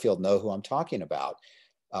shark field know who I'm talking about.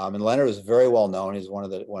 And Leonard was very well known. He's one of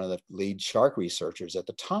the lead shark researchers at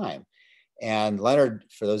the time. And Leonard,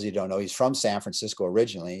 for those of you who don't know, he's from San Francisco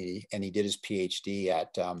originally, and he did his PhD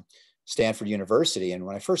at Stanford University. And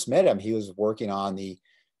when I first met him, he was working on the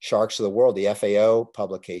Sharks of the World, the FAO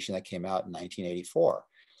publication that came out in 1984.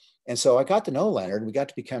 And so I got to know Leonard, and we got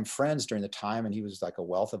to become friends during the time, and he was like a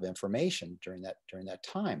wealth of information during that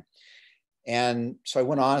time. And so I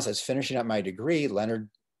went on, as I was finishing up my degree, Leonard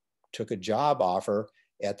took a job offer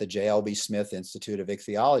at the J.L.B. Smith Institute of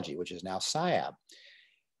Ichthyology, which is now SAIAB.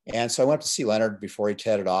 And so I went to see Leonard before he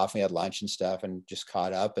headed off. We had lunch and stuff and just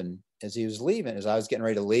caught up. And as he was leaving, as I was getting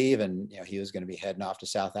ready to leave, and he was going to be heading off to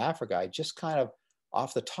South Africa, I just kind of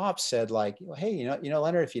off the top said, like, hey,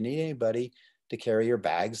 Leonard, if you need anybody to carry your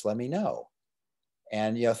bags, let me know.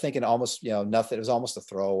 And thinking almost nothing. It was almost a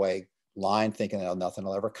throwaway line, thinking that nothing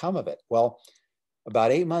will ever come of it. Well,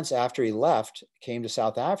 about 8 months after he left, came to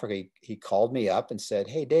South Africa, he called me up and said,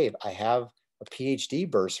 hey, Dave, I have a PhD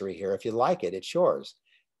bursary here. If you like it, it's yours.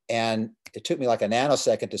 And it took me like a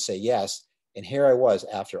nanosecond to say yes. And here I was,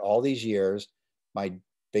 after all these years, my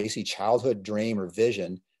basic childhood dream or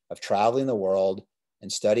vision of traveling the world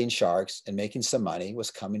and studying sharks and making some money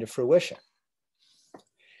was coming to fruition.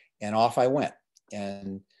 And off I went.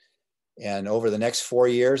 And over the next 4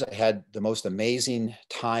 years, I had the most amazing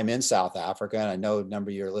time in South Africa. And I know a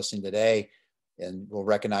number of you are listening today and will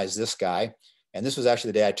recognize this guy. And this was actually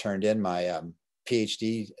the day I turned in my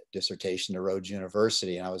PhD dissertation to Rhodes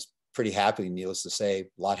University. And I was pretty happy, needless to say,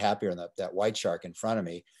 a lot happier than that white shark in front of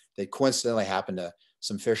me. They coincidentally happened to,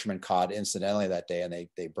 some fishermen caught incidentally that day, and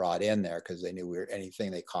they brought in there because they knew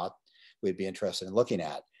anything they caught we'd be interested in looking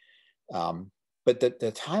at. But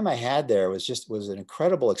the time I had there was an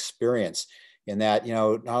incredible experience in that,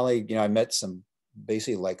 not only, I met some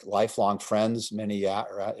basically like lifelong friends, many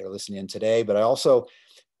are listening in today, but I also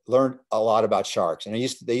learned a lot about sharks. And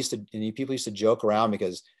people used to joke around,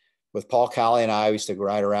 because with Paul Cowley and I used to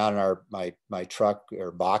ride around in my truck,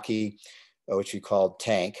 or Baki, which we called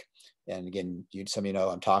Tank. And again, some of you know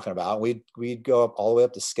what I'm talking about. We'd go up all the way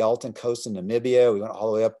up the Skeleton Coast in Namibia. We went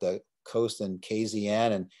all the way up the coast in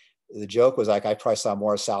KZN, and the joke was like, I probably saw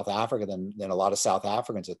more of South Africa than a lot of South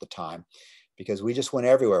Africans at the time, because we just went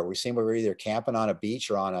everywhere. We were either camping on a beach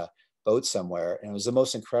or on a boat somewhere. And it was the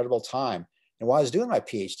most incredible time. And while I was doing my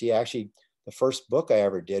PhD, actually, the first book I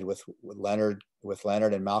ever did with Leonard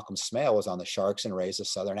and Malcolm Smale was on the sharks and rays of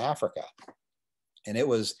Southern Africa. And it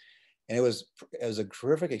was a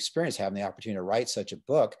terrific experience having the opportunity to write such a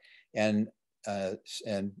book. And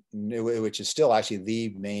which is still actually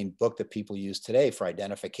the main book that people use today for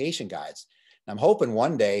identification guides. And I'm hoping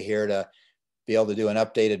one day here to be able to do an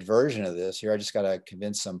updated version of this. Here, I just got to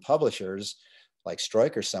convince some publishers like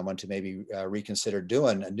Stroik or someone to maybe reconsider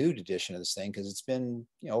doing a new edition of this thing, because it's been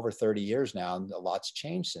over 30 years now, and a lot's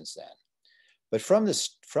changed since then. But from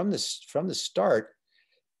the start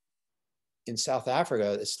in South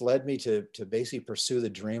Africa, it's led me to basically pursue the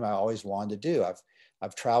dream I always wanted to do.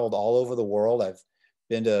 I've traveled all over the world. I've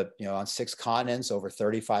been to, on 6 continents, over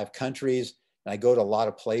 35 countries. And I go to a lot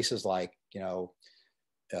of places like,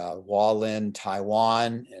 Hualien,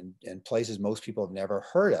 Taiwan, and places most people have never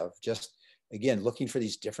heard of. Just, again, looking for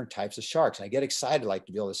these different types of sharks. And I get excited, like,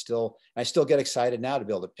 to be able to I still get excited now to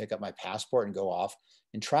be able to pick up my passport and go off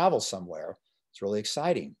and travel somewhere. It's really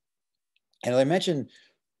exciting. And as I mentioned,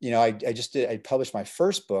 I published my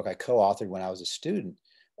first book I co-authored when I was a student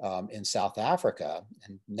in South Africa.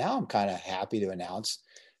 And now I'm kind of happy to announce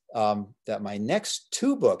that my next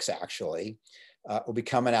two books actually will be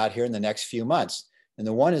coming out here in the next few months. And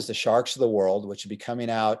the one is The Sharks of the World, which will be coming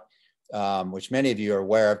out, which many of you are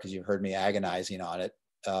aware of because you've heard me agonizing on it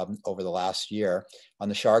over the last year. On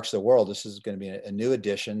The Sharks of the World, this is going to be a new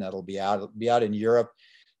edition that'll be out. It'll be out in Europe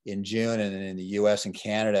in June and in the US and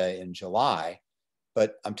Canada in July.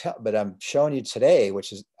 But I'm showing you today,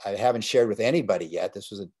 which is I haven't shared with anybody yet. This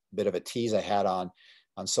was a bit of a tease I had on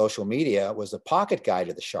social media, was the pocket guide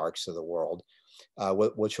to the sharks of the world,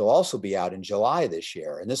 which will also be out in July this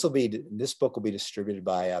year. And this book will be distributed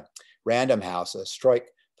by Random House, a Stroik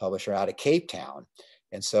publisher out of Cape Town.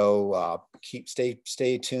 And so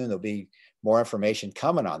stay tuned. There'll be more information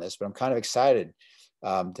coming on this, but I'm kind of excited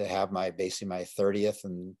to have basically my 30th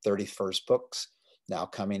and 31st books now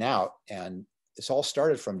coming out. And this all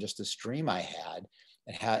started from just this dream I had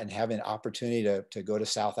and having an opportunity to go to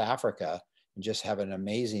South Africa and just have an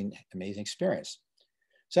amazing experience.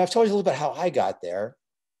 So I've told you a little bit how I got there,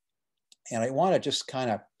 and I want to just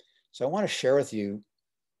I want to share with you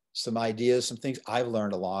some ideas, some things I've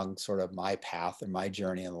learned along sort of my path and my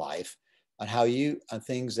journey in life on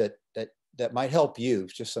things that might help you,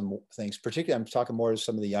 just some things, particularly I'm talking more to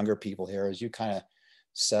some of the younger people here as you kind of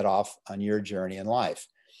set off on your journey in life.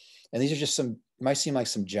 And these are just might seem like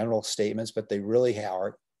some general statements, but they really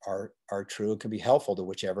are true and can be helpful to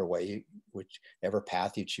whichever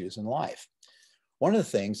path you choose in life. One of the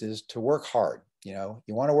things is to work hard. You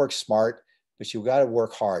want to work smart, but you got to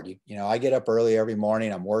work hard. I get up early every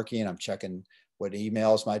morning, I'm working, I'm checking what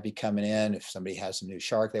emails might be coming in. If somebody has some new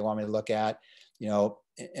shark they want me to look at,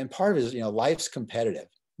 and part of it is, life's competitive.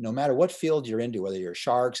 No matter what field you're into, whether you're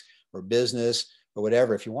sharks or business or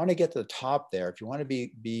whatever, if you want to get to the top there, if you want to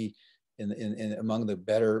be in among the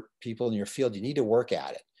better people in your field, you need to work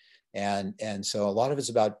at it. And so a lot of it's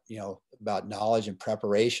about knowledge and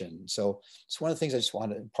preparation. So it's one of the things I just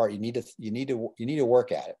want to impart. You need to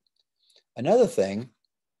work at it. Another thing,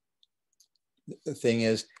 the thing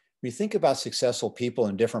is, when you think about successful people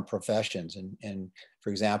in different professions, and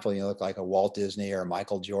for example, you look like a Walt Disney or a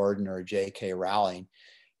Michael Jordan or a J.K. Rowling,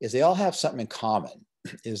 is they all have something in common,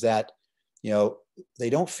 is that, they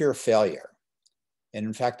don't fear failure. And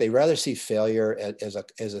in fact, they rather see failure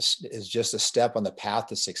as just a step on the path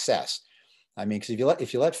to success. I mean, because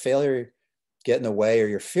if you let failure get in the way or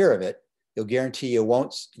your fear of it, you'll guarantee you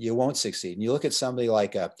won't succeed. And you look at somebody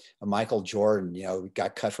like a Michael Jordan,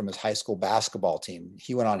 got cut from his high school basketball team.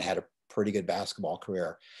 He went on and had a pretty good basketball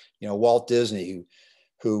career. Walt Disney,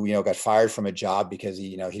 who got fired from a job because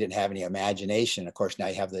he didn't have any imagination. Of course, now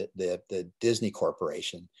you have the Disney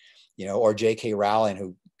Corporation, or J.K. Rowling,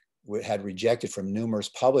 who had rejected from numerous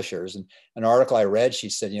publishers. And an article I read, she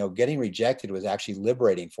said, getting rejected was actually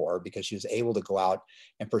liberating for her because she was able to go out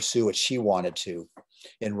and pursue what she wanted to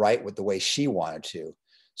and write with the way she wanted to.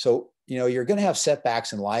 So, you're going to have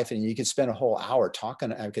setbacks in life, and you could spend a whole hour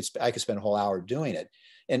talking. I could spend a whole hour doing it.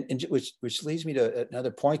 And which leads me to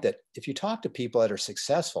another point, that if you talk to people that are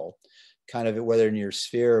successful, kind of whether in your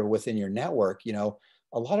sphere or within your network,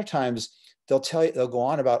 a lot of times they'll go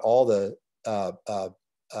on about all the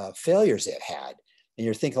failures they've had, and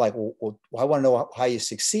you're thinking like, well, I want to know how you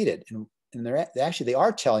succeeded, and they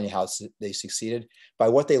are telling you how they succeeded by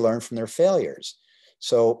what they learned from their failures.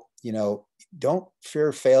 So don't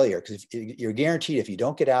fear failure, because you're guaranteed if you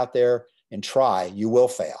don't get out there and try, you will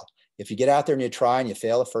fail. If you get out there and you try and you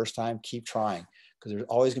fail the first time, keep trying, because there's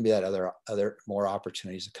always going to be that other more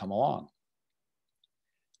opportunities to come along.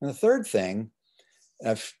 And the third thing, and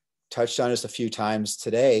I've touched on this a few times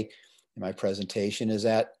today in my presentation, is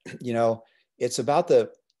that, it's about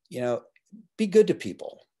be good to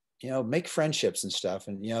people, make friendships and stuff.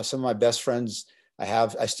 And, some of my best friends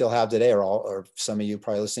I still have today or some of you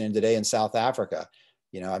probably listening today in South Africa.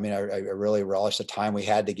 I really relish the time we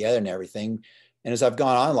had together and everything. And as I've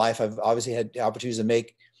gone on in life, I've obviously had opportunities to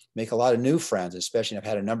make a lot of new friends, especially I've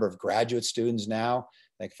had a number of graduate students now.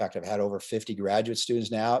 In fact, I've had over 50 graduate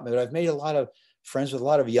students now, but I've made a lot of friends with a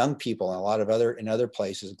lot of young people and a lot of other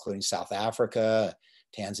places, including South Africa,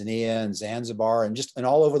 Tanzania, and Zanzibar, and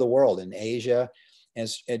all over the world, in Asia. And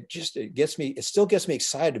it still gets me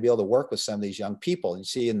excited to be able to work with some of these young people. And you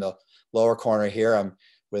see in the lower corner here, I'm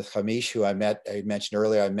with Hamish, who I mentioned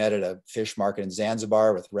earlier. I met at a fish market in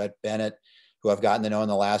Zanzibar with Rhett Bennett, who I've gotten to know in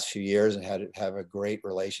the last few years and have a great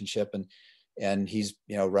relationship. And he's,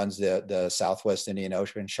 runs the Southwest Indian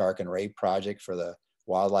Ocean Shark and Ray Project for the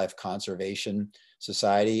Wildlife Conservation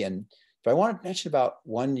Society. And if I want to mention about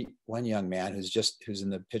one young man who's in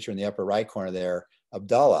the picture in the upper right corner there,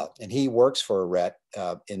 Abdullah, and he works for Ret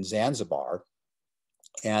in Zanzibar.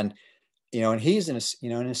 And, and he's in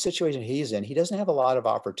a situation he's in, he doesn't have a lot of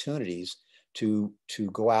opportunities to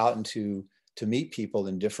go out and to meet people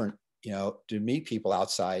in different, to meet people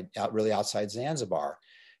really outside Zanzibar.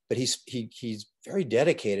 But he's very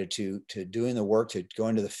dedicated to doing the work, to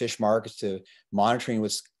going to the fish markets, to monitoring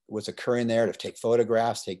what's occurring there, to take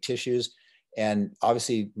photographs, take tissues. And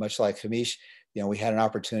obviously, much like Hamish, we had an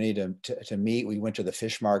opportunity to meet. We went to the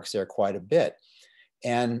fish markets there quite a bit.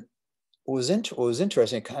 And what was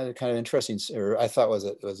interesting, kind of interesting, or I thought was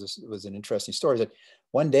an interesting story, is that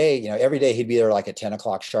one day, every day he'd be there like at 10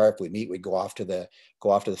 o'clock sharp. We'd meet, we'd go off to the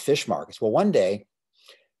fish markets. Well, one day,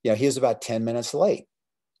 he was about 10 minutes late.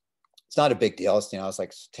 It's not a big deal. It's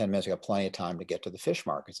like 10 minutes. We got plenty of time to get to the fish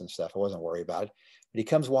markets and stuff. I wasn't worried about it. But he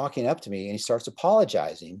comes walking up to me and he starts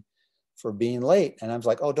apologizing for being late. And I was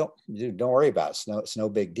like, oh, don't worry about it. It's no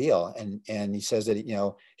big deal. And he says that,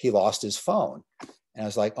 he lost his phone. And I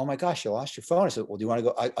was like, oh my gosh, you lost your phone. I said, well, do you want to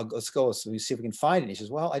go? Let's go. So we see if we can find it. And he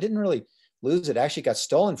says, well, I didn't really lose it. It actually got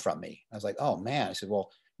stolen from me. I was like, oh man. I said,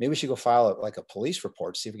 well, maybe we should go file a police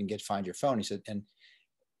report, see if we can find your phone. He said, and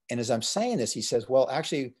as I'm saying this, he says, well,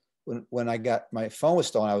 actually, when I got my phone was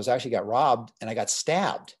stolen, I actually got robbed and I got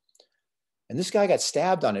stabbed. And this guy got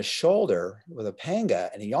stabbed on his shoulder with a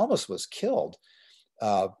panga, and he almost was killed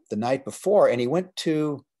the night before. And he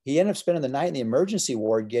ended up spending the night in the emergency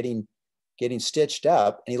ward getting stitched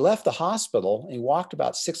up. And he left the hospital and he walked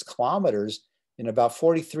about 6 kilometers in about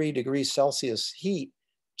 43 degrees Celsius heat,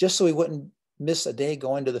 just so he wouldn't miss a day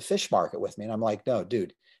going to the fish market with me. And I'm like, no,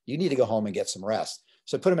 dude, you need to go home and get some rest.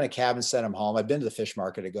 So I put him in a cabin, sent him home. I'd been to the fish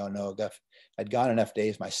market. I'd gone enough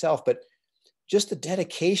days myself, but just the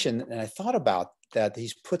dedication. And I thought about that. He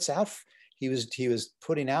was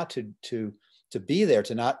putting out to be there,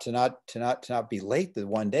 to not be late the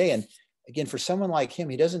one day. And again, for someone like him,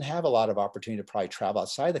 he doesn't have a lot of opportunity to probably travel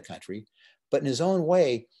outside the country, but in his own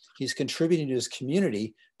way, he's contributing to his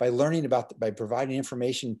community by by providing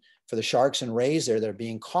information for the sharks and rays there that are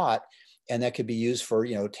being caught. And that could be used for,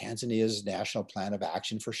 Tanzania's national plan of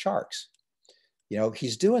action for sharks.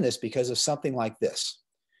 He's doing this because of something like this.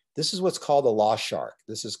 This is what's called a lost shark.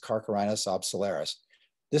 This is Carcharodontis obscularis.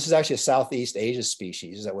 This is actually a Southeast Asia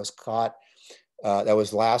species that was caught, that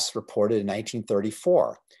was last reported in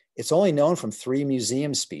 1934. It's only known from 3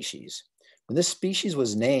 museum species. When this species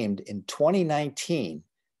was named in 2019,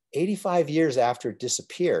 85 years after it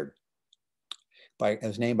disappeared, it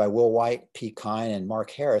was named by Will White, P. Kine, and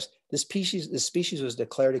Mark Harris, this species was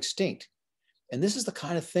declared extinct. And this is the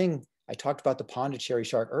kind of thing I talked about the Pondicherry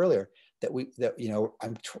shark earlier, that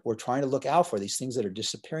we're trying to look out for, these things that are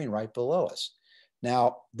disappearing right below us.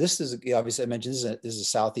 Now, this is, obviously I mentioned this is a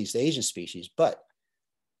Southeast Asian species, but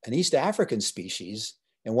an East African species,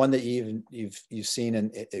 and one that you've seen,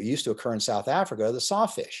 and it used to occur in South Africa, the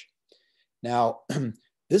sawfish. Now, I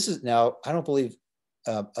don't believe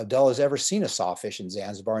Abdullah's ever seen a sawfish in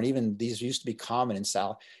Zanzibar, and even these used to be common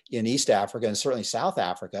in East Africa and certainly South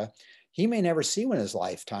Africa. He may never see one in his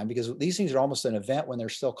lifetime because these things are almost an event when they're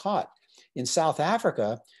still caught. In South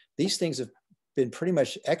Africa, these things have been pretty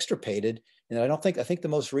much extirpated, and I think the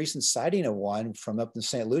most recent sighting of one from up in the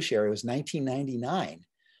St. Lucia area was 1999,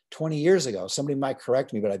 20 years ago. Somebody might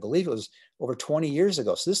correct me, but I believe it was over 20 years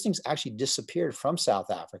ago. So this thing's actually disappeared from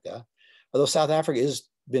South Africa, although South Africa has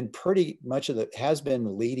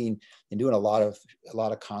been leading and doing a lot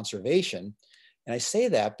of conservation. And I say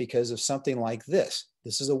that because of something like this.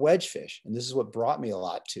 This is a wedgefish, and this is what brought me a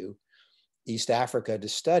lot to East Africa to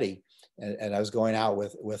study. And I was going out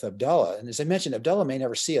with Abdullah. And as I mentioned, Abdullah may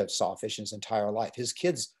never see a sawfish in his entire life. His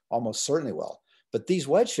kids almost certainly will. But these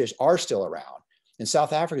wedgefish are still around. And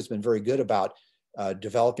South Africa has been very good about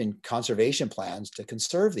developing conservation plans to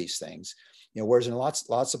conserve these things. Whereas in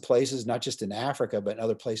lots of places, not just in Africa, but in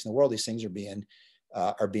other places in the world, these things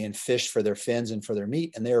are being fished for their fins and for their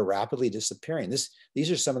meat, and they are rapidly disappearing.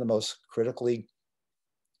 These are some of the most critically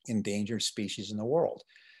endangered species in the world.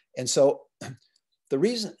 And so the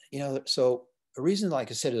reason,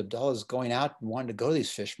 like I said, Abdullah is going out and wanting to go to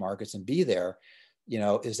these fish markets and be there,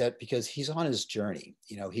 is that because he's on his journey.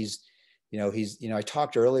 I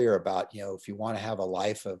talked earlier about, if you want to have a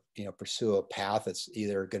life of, pursue a path that's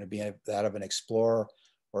either going to be that of an explorer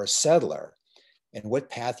or a settler, and what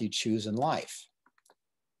path you choose in life.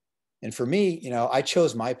 And for me, I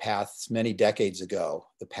chose my path many decades ago,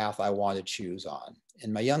 the path I want to choose on.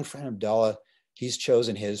 And my young friend Abdullah, he's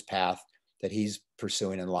chosen his path that he's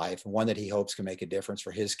pursuing in life, and one that he hopes can make a difference for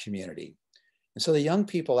his community. And so the young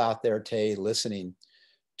people out there today listening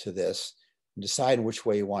to this, and deciding which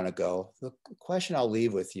way you want to go, the question I'll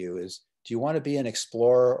leave with you is, do you want to be an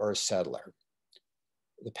explorer or a settler?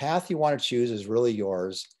 the path you want to choose is really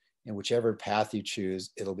yours, and whichever path you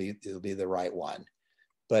choose, it'll be the right one.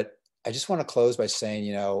 But I just want to close by saying,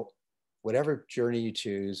 you know, whatever journey you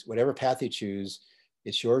choose, whatever path you choose,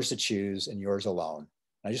 it's yours to choose and yours alone.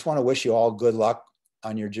 And I just want to wish you all good luck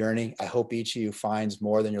on your journey. I hope each of you finds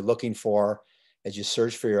more than you're looking for as you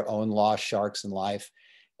search for your own lost sharks in life.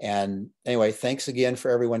 And anyway, thanks again for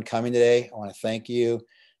everyone coming today. I want to thank you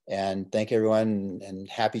and thank everyone, and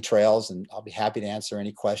happy trails. And I'll be happy to answer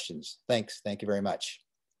any questions. Thanks. Thank you very much.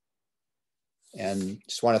 And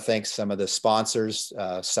just want to thank some of the sponsors.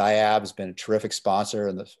 SAIAB has been a terrific sponsor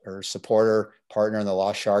and or supporter, partner in the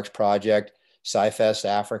Lost Sharks Project. SciFest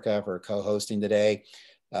Africa for co-hosting today.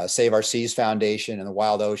 Save Our Seas Foundation and the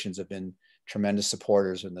Wild Oceans have been tremendous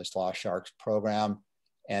supporters in this Lost Sharks program.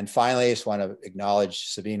 And finally, I just want to acknowledge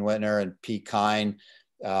Sabine Wittner and Pete Kine,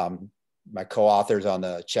 my co-authors on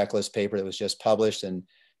the checklist paper that was just published. And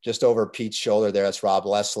just over Pete's shoulder there, that's Rob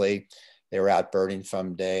Leslie. They were out birding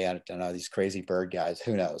some day. I don't know, these crazy bird guys,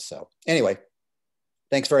 who knows? So anyway,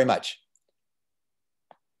 thanks very much.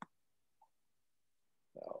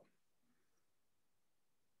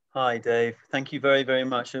 Hi, Dave. Thank you very, very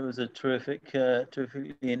much. It was a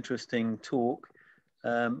terrifically interesting talk.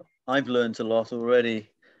 I've learned a lot already.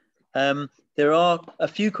 There are a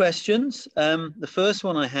few questions. The first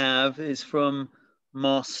one I have is from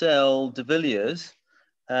Marcel de Villiers,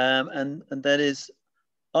 and that is,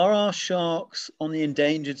 are our sharks on the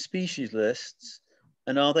endangered species lists,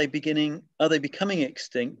 and are they becoming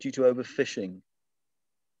extinct due to overfishing?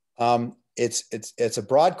 It's a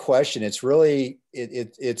broad question. It's really,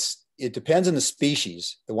 it depends on the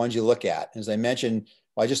species, the ones you look at. As I mentioned,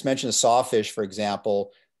 well, I just mentioned a sawfish, for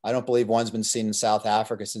example. I don't believe one's been seen in South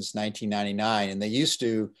Africa since 1999. And they used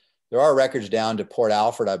to, there are records down to Port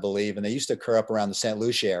Alfred, I believe, and they used to occur up around the St.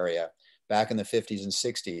 Lucia area back in the 50s and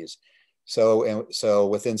 60s. So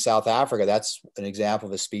within South Africa, that's an example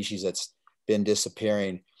of a species that's been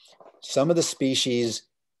disappearing. Some of the species,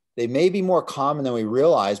 they may be more common than we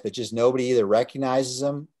realize, but just nobody either recognizes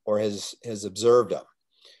them or has observed them.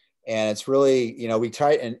 And it's really, you know, we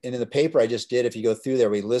try, and in the paper I just did, if you go through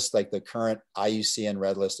there, we list like the current IUCN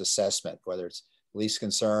Red List assessment, whether it's least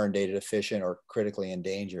concern, data deficient, or critically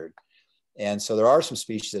endangered. And so there are some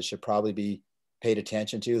species that should probably be paid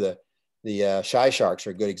attention to. The shy sharks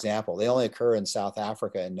are a good example. They only occur in South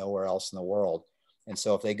Africa and nowhere else in the world. And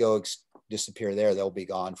so if they go disappear there, they'll be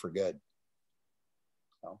gone for good.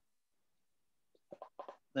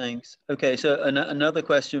 Thanks. Okay, so another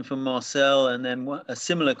question from Marcel, and then a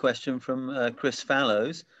similar question from Chris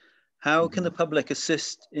Fallows. How can the public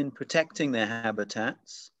assist in protecting their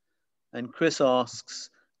habitats? And Chris asks,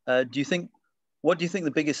 what do you think the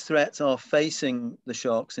biggest threats are facing the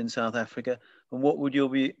sharks in South Africa? And what would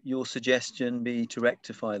your suggestion be to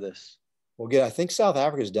rectify this? Well, again, I think South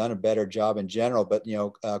Africa has done a better job in general, but you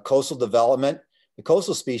know, coastal development, the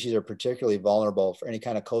coastal species are particularly vulnerable for any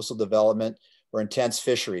kind of coastal development or intense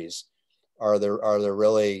fisheries. Are there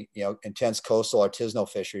really, you know, intense coastal artisanal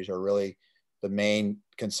fisheries are really the main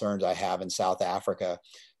concerns I have in South Africa.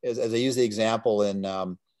 As I use the example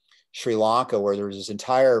in Sri Lanka, where there was this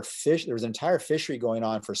entire fishery going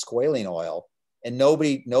on for squalene oil, and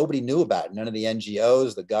nobody knew about it. None of the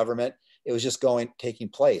NGOs, the government, it was just taking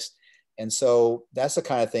place. And so that's the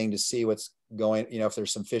kind of thing to see what's going, you know, if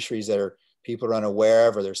there's some fisheries that people are unaware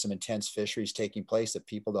of, or there's some intense fisheries taking place that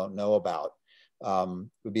people don't know about,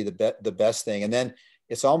 would be the best thing. And then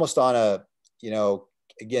it's almost on a, you know,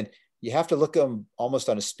 again, you have to look at them almost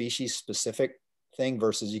on a species specific thing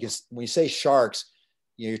versus when you say sharks,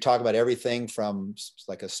 you know, you're talking about everything from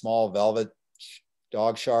like a small velvet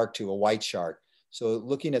dog shark to a white shark. So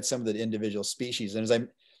looking at some of the individual species, and as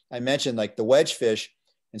I mentioned, like the wedge fish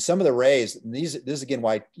and some of the rays, and this is again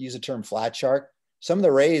why I use the term flat shark. Some of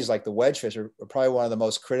the rays, like the wedge fish, are probably one of the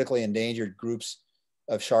most critically endangered groups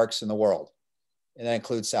of sharks in the world. And that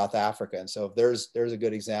includes South Africa. And so if there's a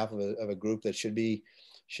good example of a group that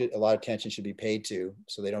a lot of attention should be paid to,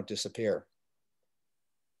 so they don't disappear.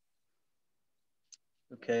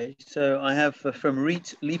 Okay, so I have from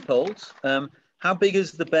Reet Leopold, how big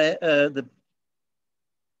is the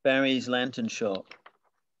Barry's lantern shark?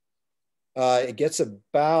 It gets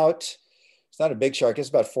about, it's not a big shark, it's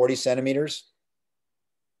about 40 centimeters.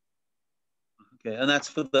 Okay, and that's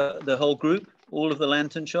for the whole group, all of the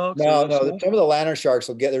lantern sharks? No, some of the lantern sharks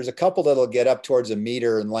there's a couple that'll get up towards a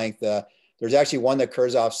meter in length. There's actually one that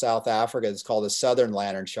occurs off South Africa. It's called the southern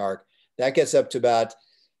lantern shark. That gets up to about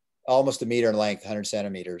almost a meter in length, 100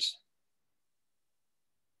 centimeters.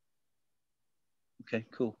 Okay,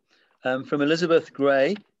 cool. From Elizabeth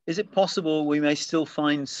Gray, is it possible we may still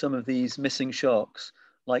find some of these missing sharks,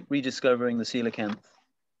 like rediscovering the coelacanth?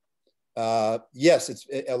 Yes,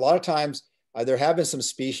 a lot of times there have been some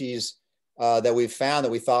species that we've found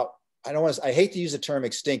that we thought, I hate to use the term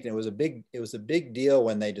extinct. And it was a big deal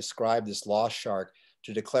when they described this lost shark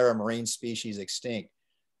to declare a marine species extinct.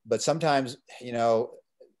 But sometimes,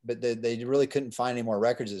 but they really couldn't find any more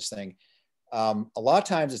records of this thing. A lot of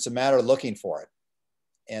times it's a matter of looking for it.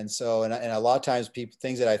 And so, and a lot of times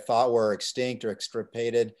things that I thought were extinct or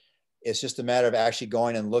extirpated, it's just a matter of actually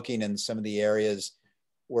going and looking in some of the areas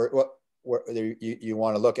where you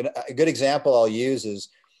want to look. And a good example I'll use is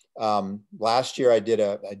last year I did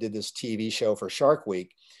this TV show for Shark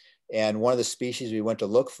Week, and one of the species we went to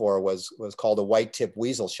look for was called a white-tipped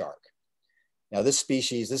weasel shark. Now this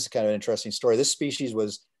is kind of an interesting story. This species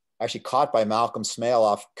was actually caught by Malcolm Smale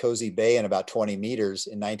off Cozy Bay in about 20 meters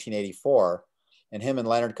in 1984, and him and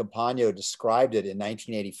Leonard Campagno described it in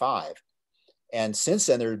 1985. And since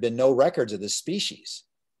then, there have been no records of this species.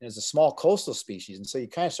 And it's a small coastal species. And so you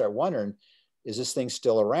kind of start wondering, is this thing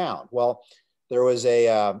still around? Well, there was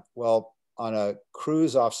on a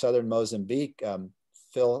cruise off southern Mozambique,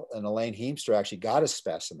 Phil and Elaine Heemster actually got a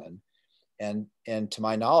specimen. And to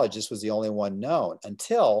my knowledge, this was the only one known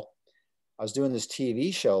until I was doing this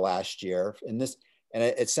TV show last year. And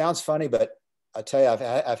it sounds funny, but I tell you,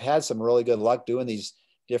 I've had some really good luck doing these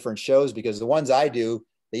different shows, because the ones I do,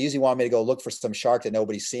 they usually want me to go look for some shark that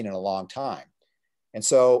nobody's seen in a long time. And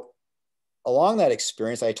so along that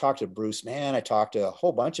experience, I talked to Bruce Mann, I talked to a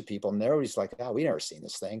whole bunch of people, and they're always like, oh, we never seen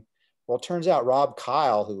this thing. Well, it turns out Rob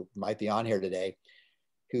Kyle, who might be on here today,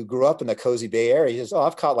 who grew up in the Cozy Bay area, he says, oh,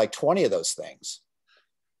 I've caught like 20 of those things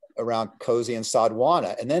around Cozy and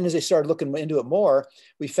Sodwana. And then as they started looking into it more,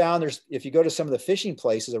 we found if you go to some of the fishing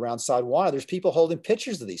places around Sodwana, there's people holding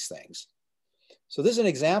pictures of these things. So this is an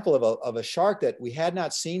example of a shark that we had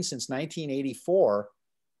not seen since 1984,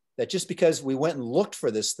 that just because we went and looked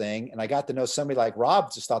for this thing, and I got to know somebody like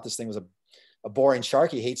Rob just thought this thing was a boring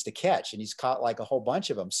shark he hates to catch, and he's caught like a whole bunch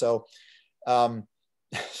of them. So, so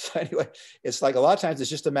anyway, it's like a lot of times it's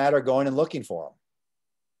just a matter of going and looking for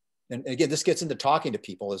them. And again, this gets into talking to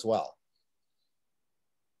people as well.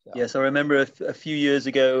 So. Yes, I remember a few years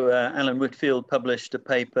ago, Alan Whitfield published a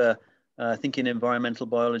paper, I think in Environmental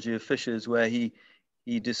Biology of Fishes, where he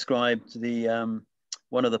described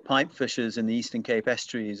one of the pipe fishes in the Eastern Cape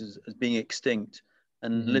estuaries as being extinct.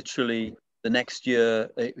 And literally the next year,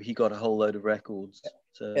 he got a whole load of records.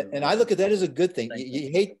 So, and I look at that as a good thing.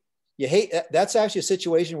 You hate, that's actually a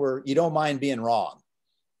situation where you don't mind being wrong.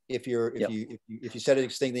 If you said it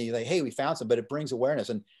extinct, then you're like, hey, we found some, but it brings awareness.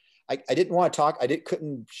 And I didn't want to talk,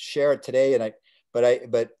 couldn't share it today.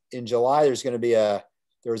 But in July, there's going to be there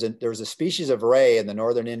was a species of ray in the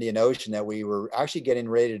Northern Indian Ocean that we were actually getting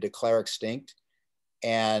ready to declare extinct.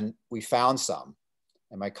 And we found some.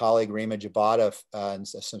 And my colleague Rima Jabata and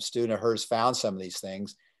some student of hers found some of these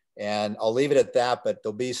things. And I'll leave it at that, but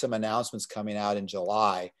there'll be some announcements coming out in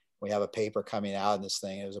July. We have a paper coming out in this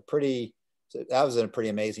thing. That was a pretty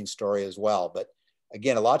amazing story as well. But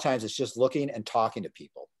again, a lot of times it's just looking and talking to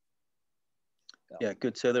people. So. Yeah,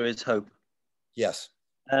 good. So there is hope. Yes.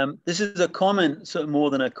 This is a comment, sort of more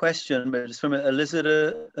than a question, but it's from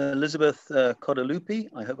Elizabeth Codalupi.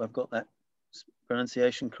 I hope I've got that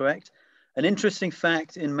pronunciation correct. An interesting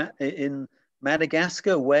fact, in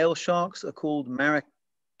Madagascar, whale sharks are called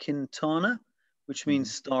Maracintana, which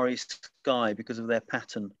means starry sky because of their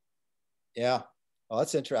pattern. Yeah. Well,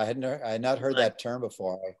 that's interesting. I had not heard that term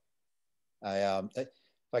before. If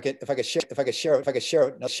I could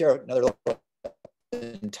share another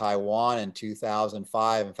in Taiwan in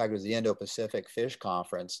 2005. In fact, it was the Indo-Pacific Fish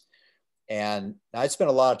Conference. And I'd spent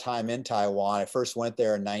a lot of time in Taiwan. I first went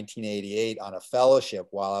there in 1988 on a fellowship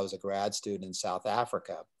while I was a grad student in South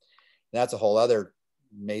Africa. And that's a whole other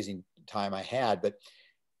amazing time I had. But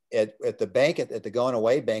at the going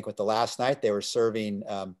away banquet, the last night they were serving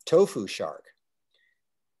tofu shark.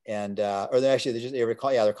 And, they're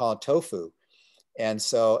calling it tofu. And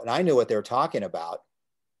I knew what they were talking about,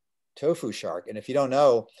 tofu shark. And if you don't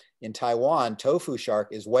know, in Taiwan, tofu shark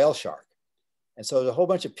is whale shark. And so there's a whole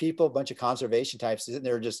bunch of people, a bunch of conservation types sitting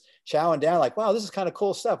there just chowing down like, wow, this is kind of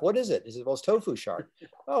cool stuff. What is it? He said, well, it's tofu shark.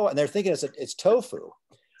 Oh, and they're thinking it's tofu.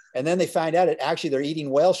 And then they find out they're eating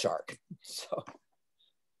whale shark. So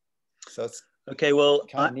it's okay. Well,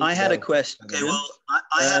 I had a question. Okay. Well,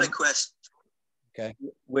 I had a question. Okay.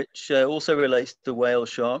 Which also relates to whale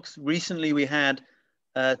sharks. Recently, we had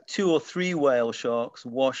 2 or 3 whale sharks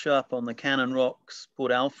wash up on the Cannon Rocks,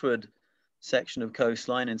 Port Alfred section of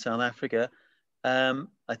coastline in South Africa.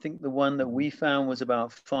 I think the one that we found was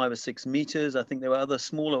about 5 or 6 meters. I think there were other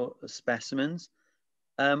smaller specimens.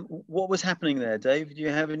 What was happening there, Dave? Do you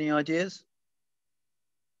have any ideas?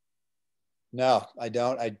 No, I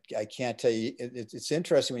don't. I can't tell you. It's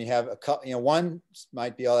interesting when you have a couple, you know, one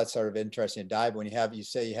might be all that sort of interesting to dive, but when you have, you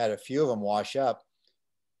say you had a few of them wash up,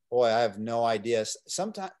 boy, I have no idea.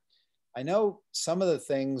 Sometimes I know some of the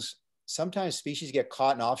things, sometimes species get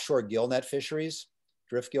caught in offshore gillnet fisheries,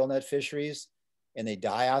 drift gillnet fisheries, and they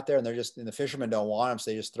die out there, and they're just, and the fishermen don't want them,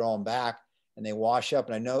 so they just throw them back and they wash up.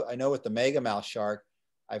 And I know with the megamouth shark,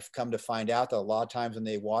 I've come to find out that a lot of times when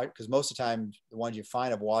they wash, because most of the time the ones you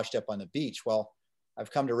find have washed up on the beach. Well, I've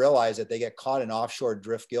come to realize that they get caught in offshore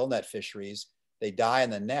drift gillnet fisheries. They die in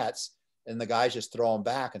the nets, and the guys just throw them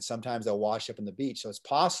back. And sometimes they'll wash up on the beach. So it's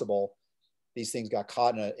possible these things got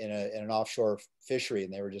caught in an offshore fishery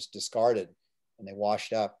and they were just discarded and they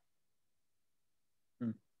washed up.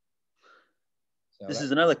 Hmm. So this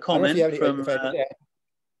is another comment from.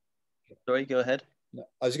 Sorry, go ahead. No,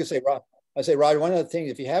 I was going to say, Rod. I say, Rod, one of the things,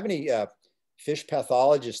 if you have any fish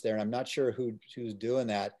pathologists there, and I'm not sure who's doing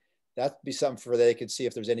that, that'd be something for they could see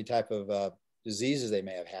if there's any type of diseases they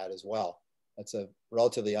may have had as well. That's a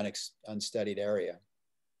relatively unstudied area.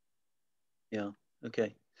 Yeah.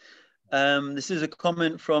 Okay. This is a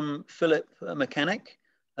comment from Philip Mechanic.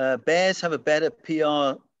 Bears have a better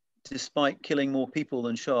PR despite killing more people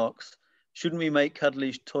than sharks. Shouldn't we make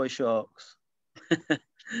cuddly toy sharks?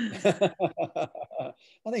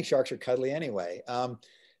 I think sharks are cuddly anyway.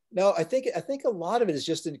 No, I think a lot of it is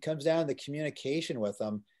just, it comes down to the communication with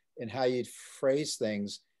them and how you phrase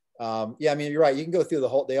things. Yeah, I mean, you're right. You can go through the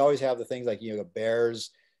whole, they always have the things like, you know,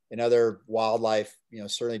 bears and other wildlife, you know,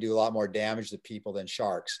 certainly do a lot more damage to people than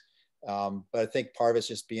sharks. But I think part of it's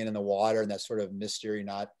just being in the water and that sort of mystery,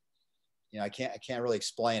 not, you know, I can't really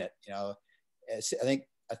explain it. You know,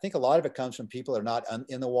 I think a lot of it comes from people that are not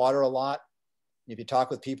in the water a lot. If you talk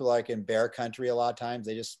with people like in bear country, a lot of times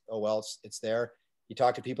they just, oh, well, it's there. You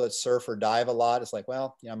talk to people that surf or dive a lot. It's like,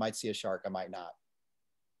 well, you know, I might see a shark, I might not.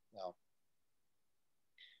 No.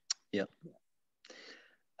 Yeah.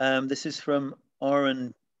 This is from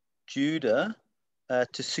Oren Judah.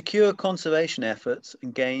 To secure conservation efforts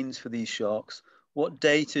and gains for these sharks, what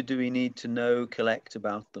data do we need to collect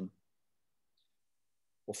about them?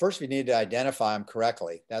 Well, first we need to identify them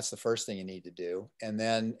correctly. That's the first thing you need to do. And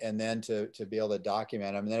then to be able to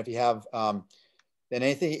document them. And then if you have, then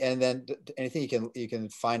anything you can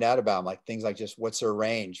find out about them, like things like just what's their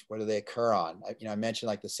range, what do they occur on? You know, I mentioned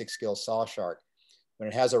like the 6-gill saw shark. When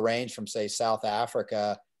it has a range from say South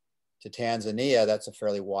Africa to Tanzania, that's a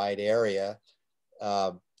fairly wide area.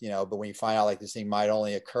 You know, but when you find out like this thing might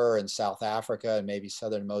only occur in South Africa and maybe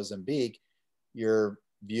southern Mozambique, your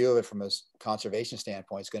view of it from a conservation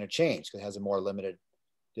standpoint is going to change because it has a more limited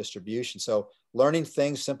distribution. So learning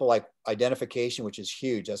things simple like identification, which is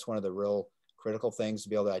huge. That's one of the real critical things, to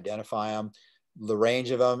be able to identify them, the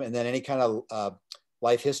range of them, and then any kind of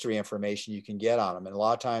life history information you can get on them. And a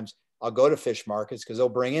lot of times I'll go to fish markets because they'll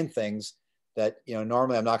bring in things that, you know,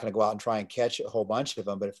 normally I'm not going to go out and try and catch a whole bunch of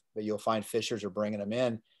them, but you'll find fishers are bringing them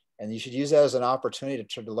in, and you should use that as an opportunity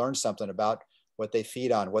to learn something about what they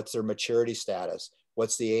feed on, what's their maturity status,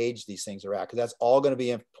 what's the age these things are at, because that's all going to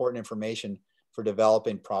be important information for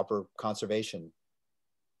developing proper conservation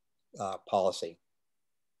policy.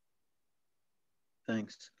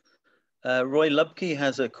 Thanks. Roy Lubke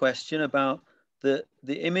has a question about the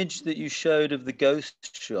image that you showed of the ghost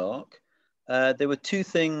shark. There were two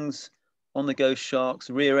things on the ghost shark's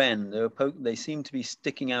rear end. They seemed to be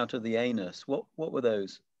sticking out of the anus. What were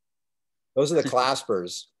those? Those are the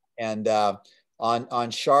claspers. And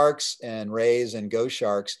on sharks and rays and ghost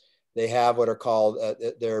sharks, they have what are called,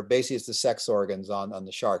 they're basically, it's the sex organs on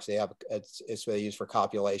the sharks. They have, it's what they use for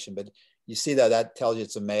copulation, but you see that tells you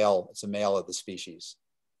it's a male of the species.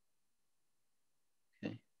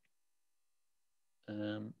 Okay.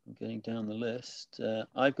 I'm getting down the list.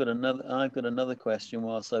 I've got another question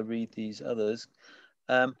whilst I read these others.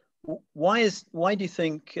 Why do you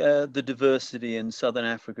think the diversity in Southern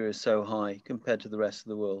Africa is so high compared to the rest of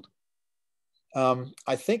the world?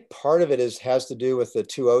 I think part of it has to do with the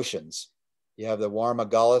two oceans. You have the warm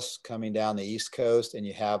Agulhas coming down the east coast, and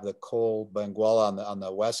you have the cold Benguela on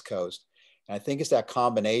the west coast. And I think it's that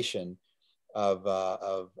combination of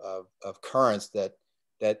currents that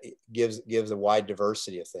gives a wide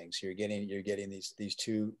diversity of things. You're getting these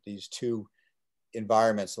two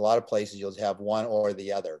environments. A lot of places you'll have one or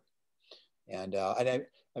the other. And I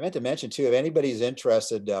meant to mention too, if anybody's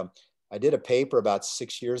interested, I did a paper about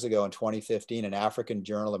 6 years ago in 2015 in African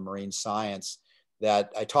Journal of Marine Science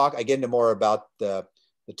that I get into more about the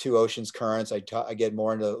two oceans currents. I get a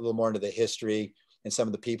little more into the history and some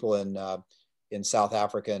of the people in South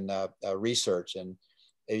African research. And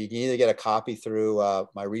you can either get a copy through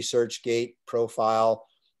my ResearchGate profile,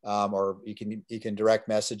 or you can direct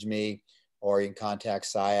message me. or you can contact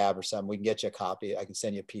SAIAB or something. We can get you a copy. I can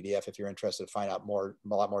send you a PDF if you're interested to find out a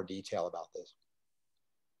lot more detail about this.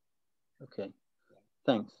 Okay,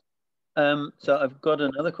 thanks. So I've got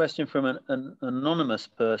another question from an anonymous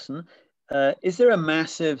person. Is there a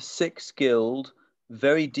massive six-gilled,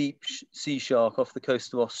 very deep sea shark off the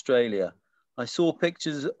coast of Australia? I saw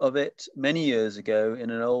pictures of it many years ago in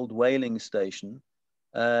an old whaling station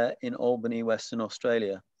in Albany, Western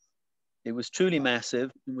Australia. It was truly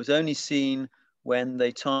massive and was only seen when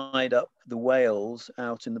they tied up the whales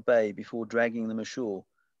out in the bay before dragging them ashore,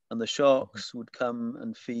 and the sharks would come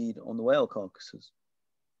and feed on the whale carcasses.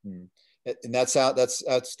 And that's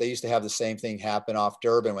they used to have the same thing happen off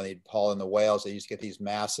Durban when they'd haul in the whales. They used to get these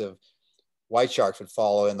massive white sharks would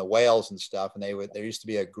follow in the whales and stuff. And there used to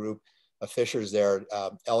be a group of fishers there.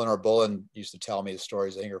 Eleanor Bullen used to tell me the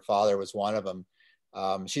stories. I think her father was one of them.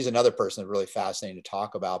 She's another person that's really fascinating to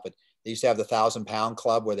talk about, but they used to have the 1,000-pound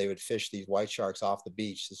club where they would fish these white sharks off the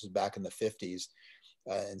beach. This was back in the 50s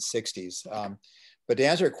and 60s. But to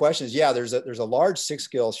answer your questions, yeah, there's a large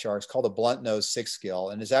six-gill shark called a blunt-nosed six-gill,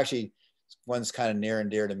 and it's actually one's kind of near and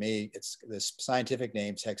dear to me. It's this scientific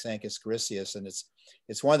name, Texanchus griseus, and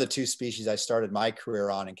it's one of the two species I started my career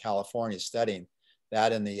on in California studying.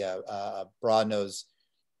 That and the broad-nosed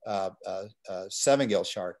seven-gill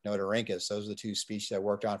shark, Notarincus. Those are the two species I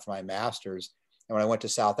worked on for my master's. And when I went to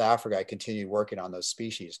South Africa, I continued working on those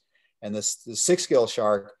species. And the six-gill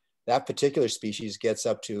shark, that particular species gets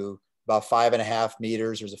up to about 5.5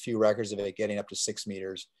 meters. There's a few records of it getting up to 6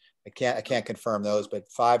 meters. I can't confirm those,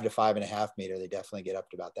 but 5 to 5.5 meter, they definitely get up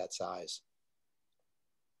to about that size.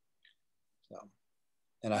 So,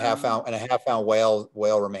 and I have found whale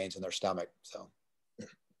remains in their stomach. So,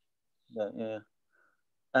 yeah.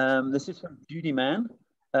 This is from Judy Mann.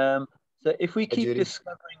 So if we keep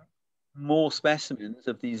discovering more specimens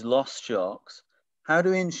of these lost sharks, how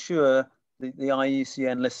do we ensure the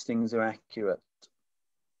IUCN listings are accurate?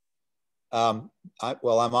 Well,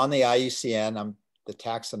 I'm on the IUCN. I'm the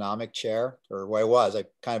taxonomic chair, or what I was. I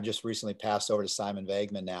kind of just recently passed over to Simon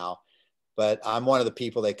Wegman now, but I'm one of the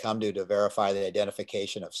people they come to verify the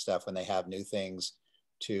identification of stuff when they have new things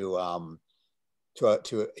to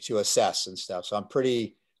assess and stuff. So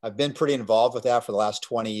I've been pretty involved with that for the last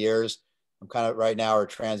 20 years. I'm kind of right now we're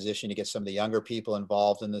transitioning to get some of the younger people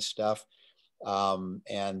involved in this stuff.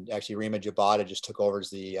 And actually Rima Jabata just took over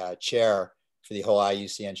as the chair for the whole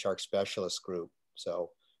IUCN Shark Specialist group.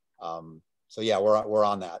 So yeah, we're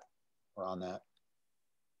on that. We're on that.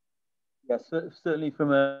 Yes, certainly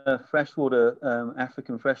from a freshwater,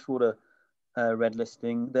 African freshwater red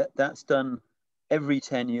listing, that's done every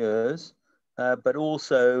 10 years. But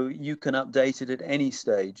also you can update it at any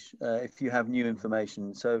stage if you have new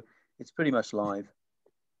information. So it's pretty much live.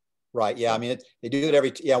 Right. Yeah. I mean, they do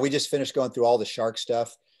it yeah, we just finished going through all the shark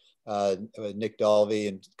stuff. Nick Dalvey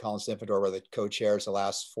and Colin Sinfador were the co-chairs the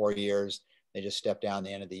last 4 years. They just stepped down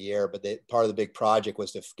the end of the year. But part of the big project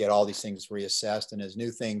was to get all these things reassessed. And as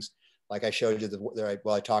new things, like I showed you,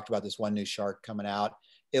 I talked about this one new shark coming out.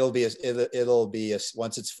 It'll be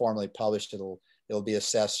once it's formally published, it'll be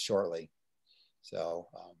assessed shortly. So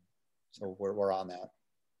we're on that.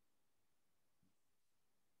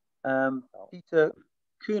 Peter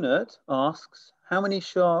Kunert asks, how many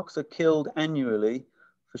sharks are killed annually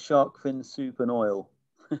for shark fin soup and oil?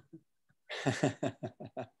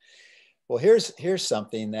 Well, here's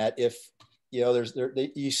something that if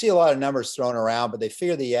you see a lot of numbers thrown around, but they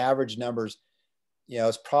figure the average numbers,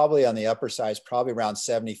 it's probably on the upper side, probably around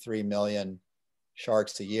 73 million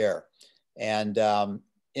sharks a year. And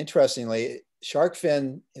interestingly, shark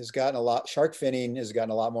finning has gotten a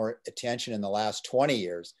lot more attention in the last 20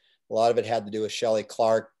 years. A lot of it had to do with Shelley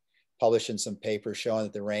Clark publishing some papers showing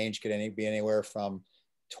that the range could be anywhere from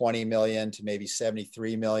 20 million to maybe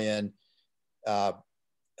 73 million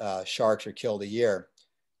sharks are killed a year.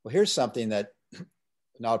 Well, here's something that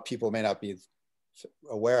now people may not be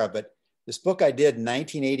aware of, but this book I did in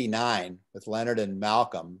 1989 with Leonard and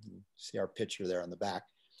Malcolm, see our picture there on the back.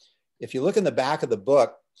 If you look in the back of the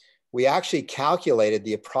book, we actually calculated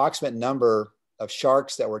the approximate number of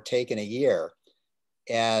sharks that were taken a year.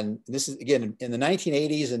 And this is, again, in the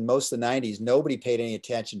 1980s and most of the 90s, nobody paid any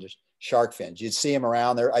attention to shark fins. You'd see them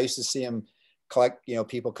around there. I used to see them collect,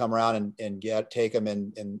 people come around and take them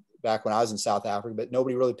in back when I was in South Africa, but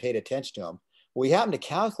nobody really paid attention to them. We happened to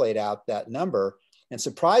calculate out that number, and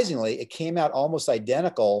surprisingly, it came out almost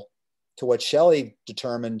identical to what Shelley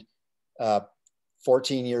determined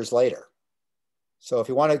 14 years later. So if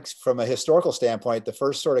you want to, from a historical standpoint, the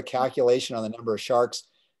first sort of calculation on the number of sharks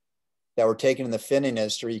that were taken in the finning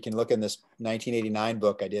industry, you can look in this 1989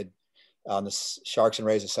 book I did on the sharks and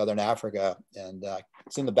rays of Southern Africa. And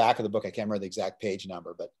it's in the back of the book. I can't remember the exact page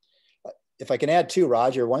number, but if I can add too,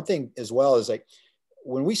 Roger, one thing as well is like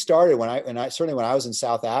when we started, certainly when I was in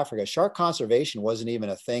South Africa, shark conservation wasn't even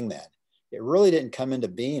a thing then. It really didn't come into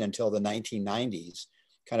being until the 1990s,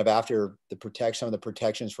 kind of after some of the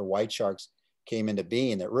protections for white sharks came into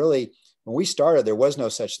being. That really, when we started, there was no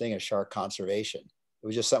such thing as shark conservation. It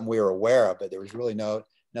was just something we were aware of, but there was really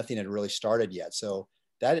nothing had really started yet. So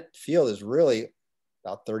that field is really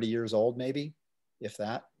about 30 years old, maybe, if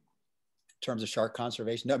that, in terms of shark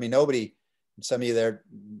conservation. No, I mean, nobody, some of you there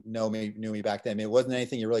knew me back then. I mean, it wasn't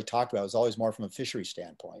anything you really talked about. It was always more from a fishery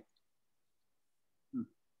standpoint.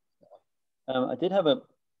 I did have a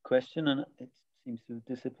question, and it seems to have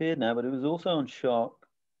disappeared now, but it was also on shark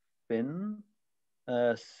fin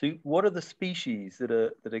soup. What are the species that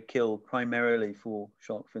are killed primarily for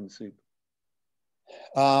shark fin soup?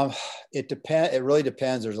 It really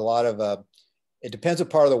depends. There's a lot of it depends what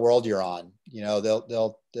part of the world you're on. You know,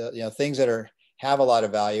 they'll things that have a lot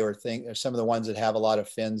of value, or some of the ones that have a lot of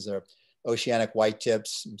fins are oceanic white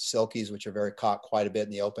tips, silkies, which are caught quite a bit in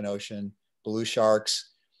the open ocean, blue sharks.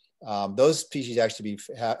 Those species actually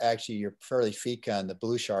you're fairly fecund, the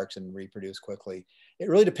blue sharks, and reproduce quickly. It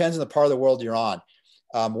really depends on the part of the world you're on.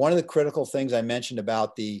 One of the critical things I mentioned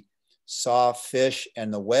about the saw fish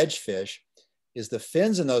and the wedge fish is the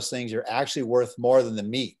fins in those things are actually worth more than the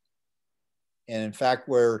meat. And in fact,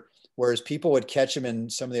 whereas people would catch them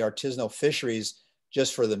in some of the artisanal fisheries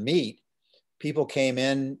just for the meat, people came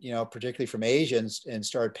in, particularly from Asia, and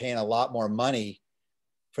started paying a lot more money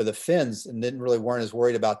for the fins and weren't as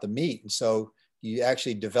worried about the meat. And so you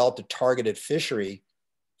actually developed a targeted fishery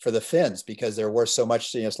for the fins because they're worth so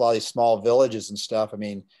much. It's a lot of these small villages and stuff. I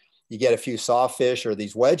mean, you get a few sawfish or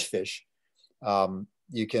these wedge fish.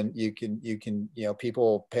 You can,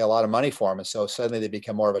 people pay a lot of money for them. And so suddenly they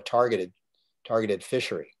become more of a targeted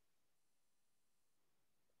fishery.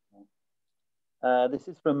 This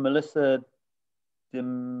is from Melissa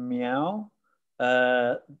DeMeow.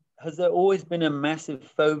 Has there always been a massive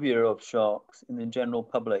phobia of sharks in the general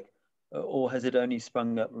public, or has it only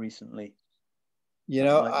sprung up recently?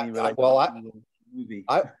 I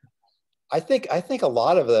think a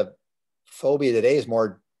lot of the phobia today is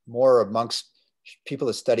more amongst people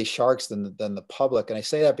that study sharks than the public. And I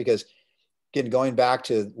say that because, again, going back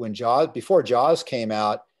to before Jaws came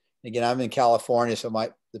out, again, I'm in California, so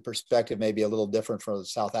the perspective may be a little different from the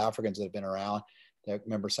South Africans that have been around. I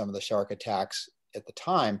remember some of the shark attacks at the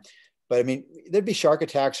time, but I mean, there'd be shark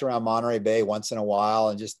attacks around Monterey Bay once in a while,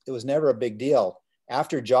 and it was never a big deal.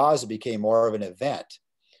 After Jaws, it became more of an event,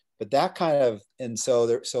 but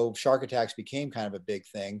so shark attacks became kind of a big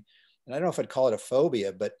thing. And I don't know if I'd call it a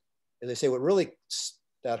phobia, but as I say, what really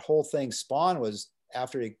that whole thing spawned was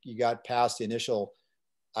after you got past the initial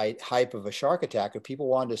hype of a shark attack, and people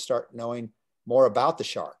wanted to start knowing more about the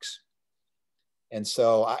sharks. And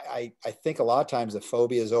so I think a lot of times the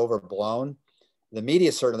phobia is overblown. The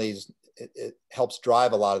media certainly it helps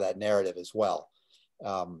drive a lot of that narrative as well.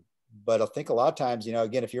 But I think a lot of times,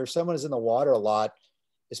 again, if you're someone who's in the water a lot,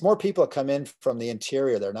 it's more people that come in from the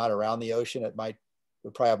interior. They're not around the ocean.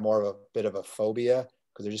 Would probably have more of a bit of a phobia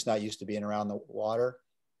because they're just not used to being around the water.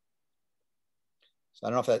 So I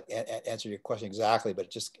don't know if that answered your question exactly,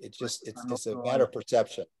 but it's a matter of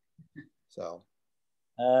perception. So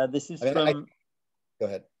this is from. Go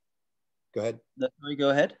ahead. Sorry, go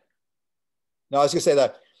ahead. No, I was gonna say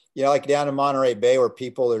that, like down in Monterey Bay where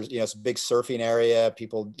there's, it's a big surfing area.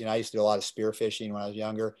 People, I used to do a lot of spearfishing when I was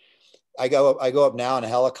younger. I go up now in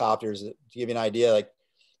helicopters to give you an idea, like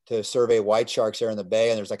to survey white sharks there in the bay.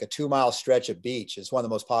 And there's like a 2-mile stretch of beach. It's one of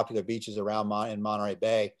the most popular beaches around in Monterey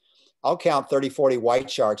Bay. I'll count 30, 40 white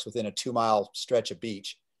sharks within a 2-mile stretch of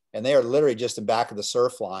beach. And they are literally just in back of the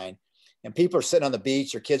surf line. And people are sitting on the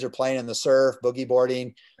beach, their kids are playing in the surf, boogie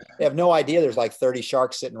boarding. They have no idea there's like 30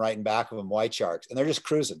 sharks sitting right in back of them, white sharks, and they're just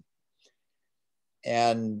cruising.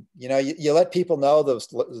 And you let people know, the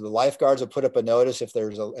lifeguards will put up a notice if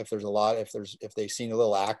they seem a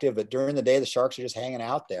little active, but during the day the sharks are just hanging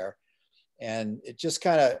out there. And it just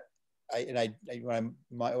kind of, when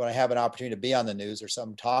I have an opportunity to be on the news or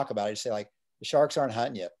something, talk about it, I say, like, the sharks aren't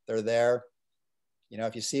hunting you, they're there.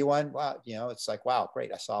 If you see one, wow, it's like, wow,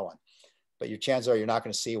 great, I saw one. But your chances are you're not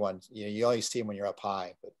going to see one. You only see them when you're up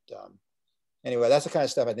high. But anyway, that's the kind of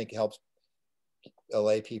stuff I think helps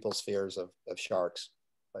allay people's fears of sharks,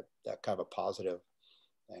 but that kind of a positive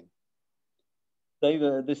thing.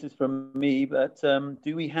 Dave, this is from me, but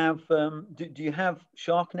do we have do you have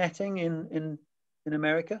shark netting in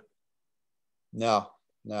America? No.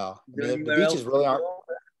 I mean, the beaches really aren't.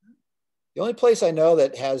 The only place I know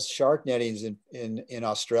that has shark nettings in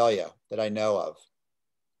Australia that I know of.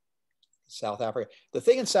 South Africa. The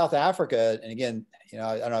thing in South Africa, and again, you know,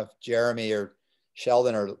 I don't know if Jeremy or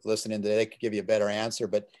Sheldon are listening today, they could give you a better answer,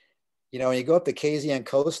 but you know, when you go up the KZN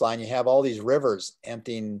coastline, you have all these rivers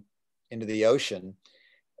emptying into the ocean,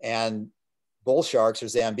 and bull sharks or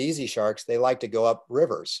Zambezi sharks, they like to go up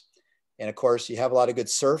rivers. And of course, you have a lot of good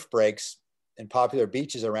surf breaks and popular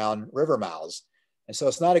beaches around river mouths. And so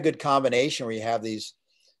it's not a good combination where you have these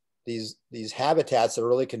habitats that are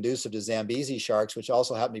really conducive to Zambezi sharks, which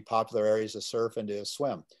also happen to be popular areas to surf and to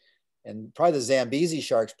swim. And probably the Zambezi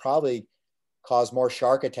sharks probably cause more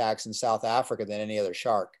shark attacks in South Africa than any other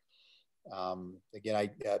shark.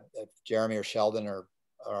 Again, if Jeremy or Sheldon are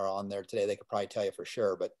on there today, they could probably tell you for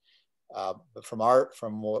sure. But from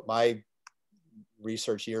what my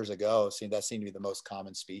research years ago, that seemed to be the most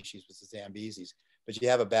common species was the Zambesis. But you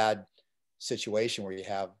have a bad situation where you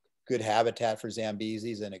have good habitat for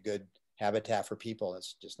Zambesis and a good habitat for people.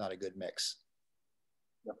 It's just not a good mix.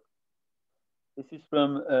 Yep. This is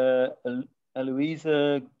from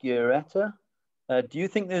Eloisa Gioretta. Do you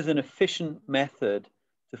think there's an efficient method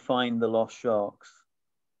to find the lost sharks?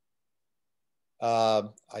 I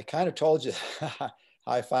kind of told you how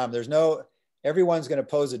I found them. Everyone's going to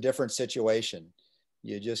pose a different situation.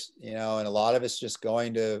 You just, you know, and a lot of it's just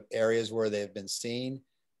going to areas where they've been seen,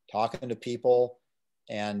 talking to people,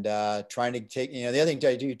 and trying to take, you know, the other thing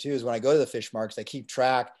I do too is when I go to the fish markets, I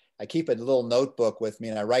keep a little notebook with me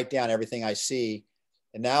and I write down everything I see.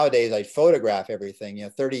 And nowadays I photograph everything. You know,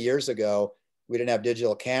 30 years ago, we didn't have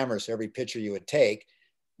digital cameras. So every picture you would take,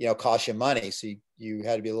 you know, cost you money. So you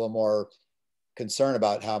had to be a little more concerned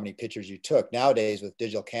about how many pictures you took. Nowadays with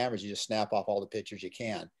digital cameras, you just snap off all the pictures you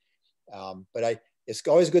can. It's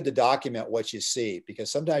always good to document what you see,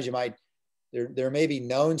 because sometimes there may be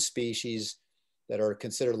known species that are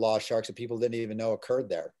considered lost sharks that people didn't even know occurred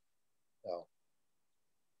there. So,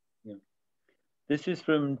 yeah. This is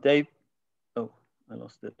from Dave. Oh, I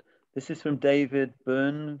lost it. This is from David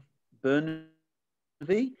Burnvey.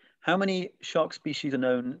 How many shark species are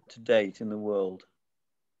known to date in the world?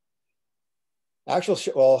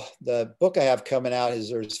 Well, the book I have coming out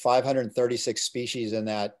there's 536 species in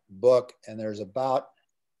that book, and there's about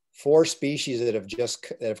 4 species that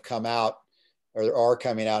have come out or are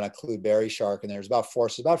coming out, include berry shark, and there's about 4.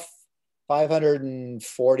 So about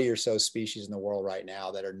 540 or so species in the world right now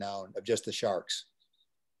that are known of just the sharks.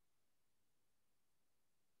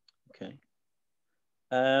 Okay.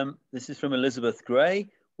 This is from Elizabeth Gray.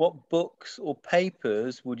 What books or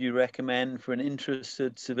papers would you recommend for an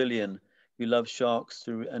interested civilian who loves sharks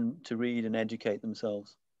to read and educate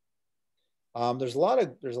themselves? There's a lot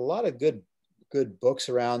of good books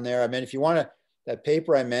around there. I mean, if you want that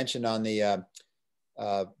paper I mentioned on the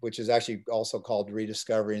which is actually also called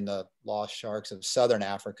Rediscovering the Lost Sharks of Southern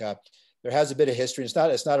Africa, there has a bit of history. It's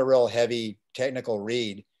not a real heavy technical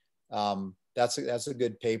read. That's a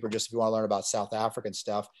good paper just if you want to learn about South African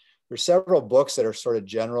stuff. There's several books that are sort of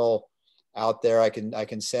general out there. I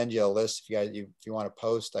can send you a list if you want to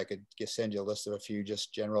post. I could send you a list of a few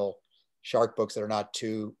just general shark books that are not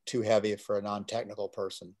too heavy for a non-technical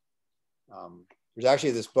person. There's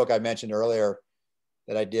actually this book I mentioned earlier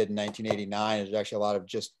that I did in 1989. There's actually a lot of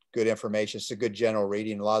just good information. It's a good general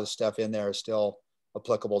reading. A lot of the stuff in there is still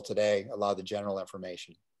applicable today, a lot of the general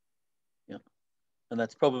information. Yeah. And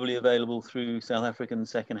that's probably available through South African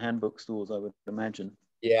secondhand bookstores, I would imagine.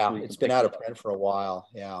 Yeah, it's been out of print for a while.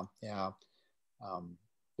 Yeah.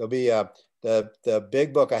 There'll be the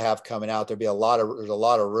big book I have coming out. There's a lot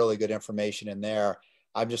of really good information in there.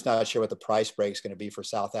 I'm just not sure what the price break is going to be for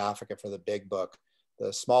South Africa for the big book.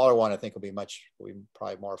 The smaller one I think will be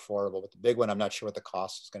probably more affordable, but the big one I'm not sure what the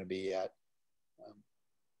cost is going to be yet.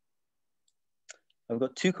 I've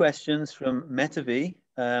got 2 questions from Metav.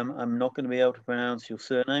 I'm not going to be able to pronounce your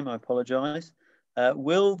surname. I apologize.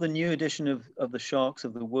 Will the new edition of the Sharks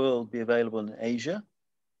of the World be available in Asia?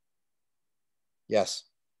 Yes.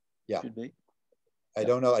 Yeah. Should be. I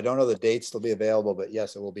don't know the dates they'll be available, but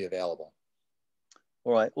yes, it will be available.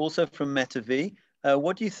 All right. Also from Metav,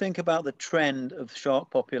 what do you think about the trend of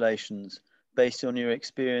shark populations based on your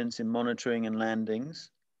experience in monitoring and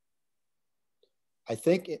landings? I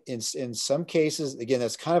think in some cases, again,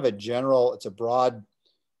 that's kind of it's a broad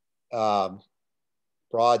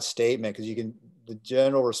statement, because the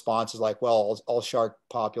general response is like, well, all shark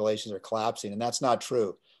populations are collapsing, and that's not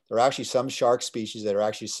true. There are actually some shark species that are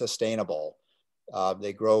actually sustainable.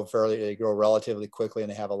 They grow relatively quickly,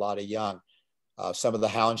 and they have a lot of young. Some of the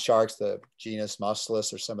hound sharks, the genus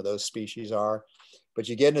Musculus, or some of those species are, but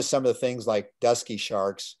you get into some of the things like dusky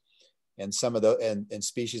sharks, and some of and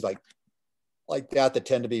species like like that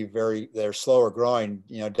tend to be they're slower growing.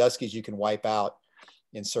 You know, Duskies you can wipe out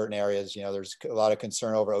in certain areas. You know, there's a lot of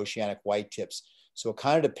concern over oceanic white tips. So it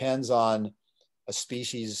kind of depends on a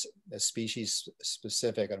species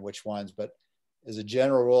specific on which ones. But as a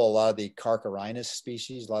general rule, a lot of the Carcharinus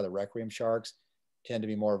species, a lot of the requiem sharks tend to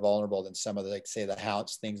be more vulnerable than some of the, like, say, the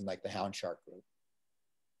hounds, things like the hound shark group.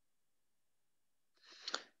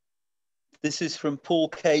 This is from Paul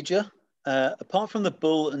Cager. Apart from the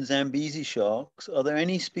bull and Zambezi sharks, are there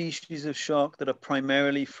any species of shark that are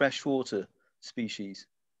primarily freshwater species?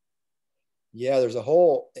 Yeah, there's a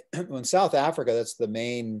whole, in South Africa, that's the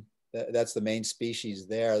main species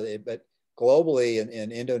there. But globally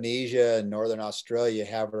in Indonesia and Northern Australia, you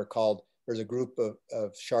have what are called, there's a group of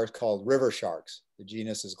sharks called river sharks. The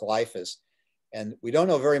genus is Glyphus. And we don't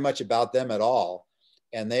know very much about them at all.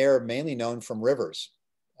 And they are mainly known from rivers.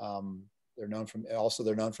 They're known from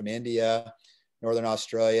India, Northern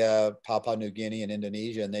Australia, Papua New Guinea, and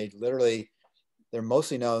Indonesia. And they're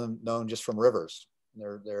mostly known just from rivers.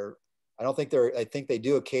 I think they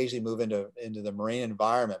do occasionally move into the marine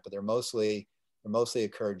environment, but they're mostly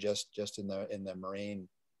occur just in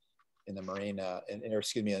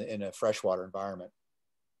a freshwater environment.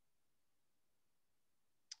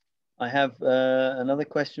 I have another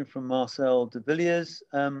question from Marcel de Villiers.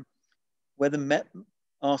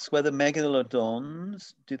 Asks whether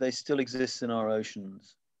megalodons, do they still exist in our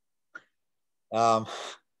oceans? No.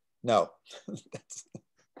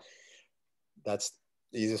 That's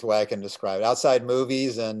the easiest way I can describe it. Outside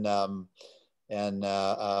movies and what do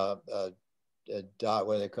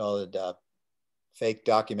they call it? Fake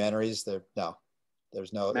documentaries.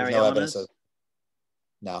 There's no evidence of.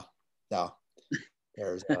 No.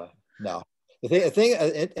 There's no.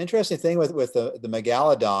 Interesting thing with the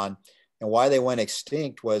megalodon and why they went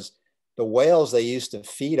extinct was the whales they used to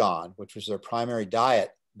feed on, which was their primary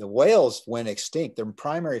diet. The whales went extinct. Their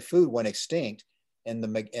primary food went extinct. And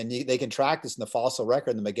they can track this in the fossil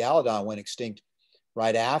record. The megalodon went extinct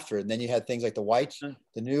right after. And then you had things like the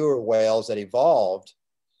newer whales that evolved.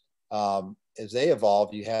 As they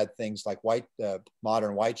evolved, you had things like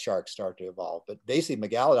modern white sharks start to evolve. But basically,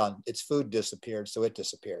 megalodon, its food disappeared, so it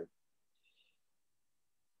disappeared.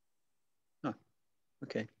 Oh,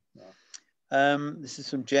 okay. Yeah. This is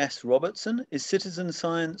from Jess Robertson. Is citizen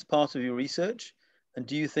science part of your research? And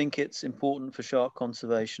do you think it's important for shark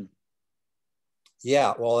conservation?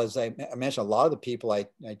 Yeah, well, as I mentioned, a lot of the people I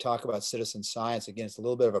talk about citizen science, again, it's a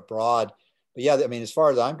little bit of a broad, but yeah, I mean, as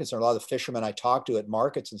far as I'm concerned, a lot of the fishermen I talk to at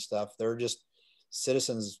markets and stuff, they're just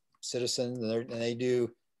citizens, and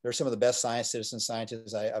they're some of the best citizen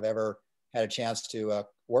scientists I've ever had a chance to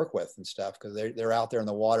work with and stuff, because they're out there in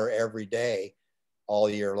the water every day, all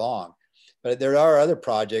year long. But there are other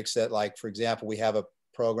projects that, like, for example, we have a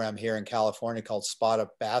program here in California called Spot a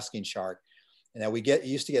Basking Shark. And that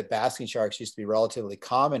used to get basking sharks used to be relatively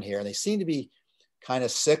common here. And they seem to be kind of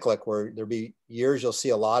cyclic, where there'll be years you'll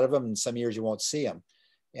see a lot of them and some years you won't see them.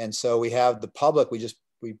 And so we have the public, we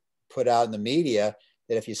put out in the media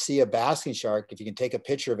that if you see a basking shark, if you can take a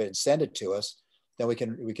picture of it and send it to us, then we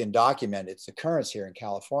can document its occurrence here in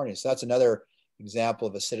California. So that's another example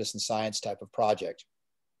of a citizen science type of project.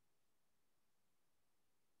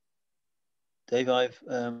 Dave, I've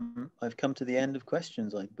come to the end of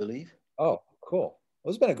questions, I believe. Oh, cool.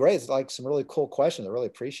 Well, it's been it's like some really cool questions. I really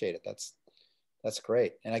appreciate it. That's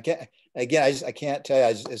great. And I can't tell you,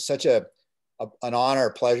 it's such an honor,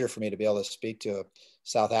 a pleasure for me to be able to speak to a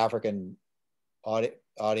South African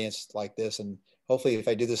audience like this. And hopefully if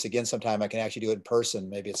I do this again sometime, I can actually do it in person,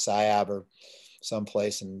 maybe at SAIAB or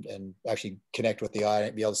someplace, and actually connect with the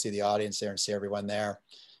audience, be able to see the audience there and see everyone there,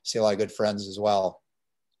 see a lot of good friends as well.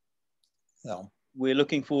 So we're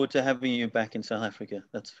looking forward to having you back in South Africa.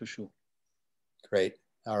 That's for sure. Great.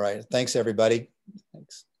 All right. Thanks, everybody.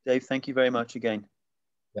 Thanks. Dave, thank you very much again.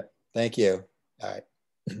 Yep. Thank you. All right.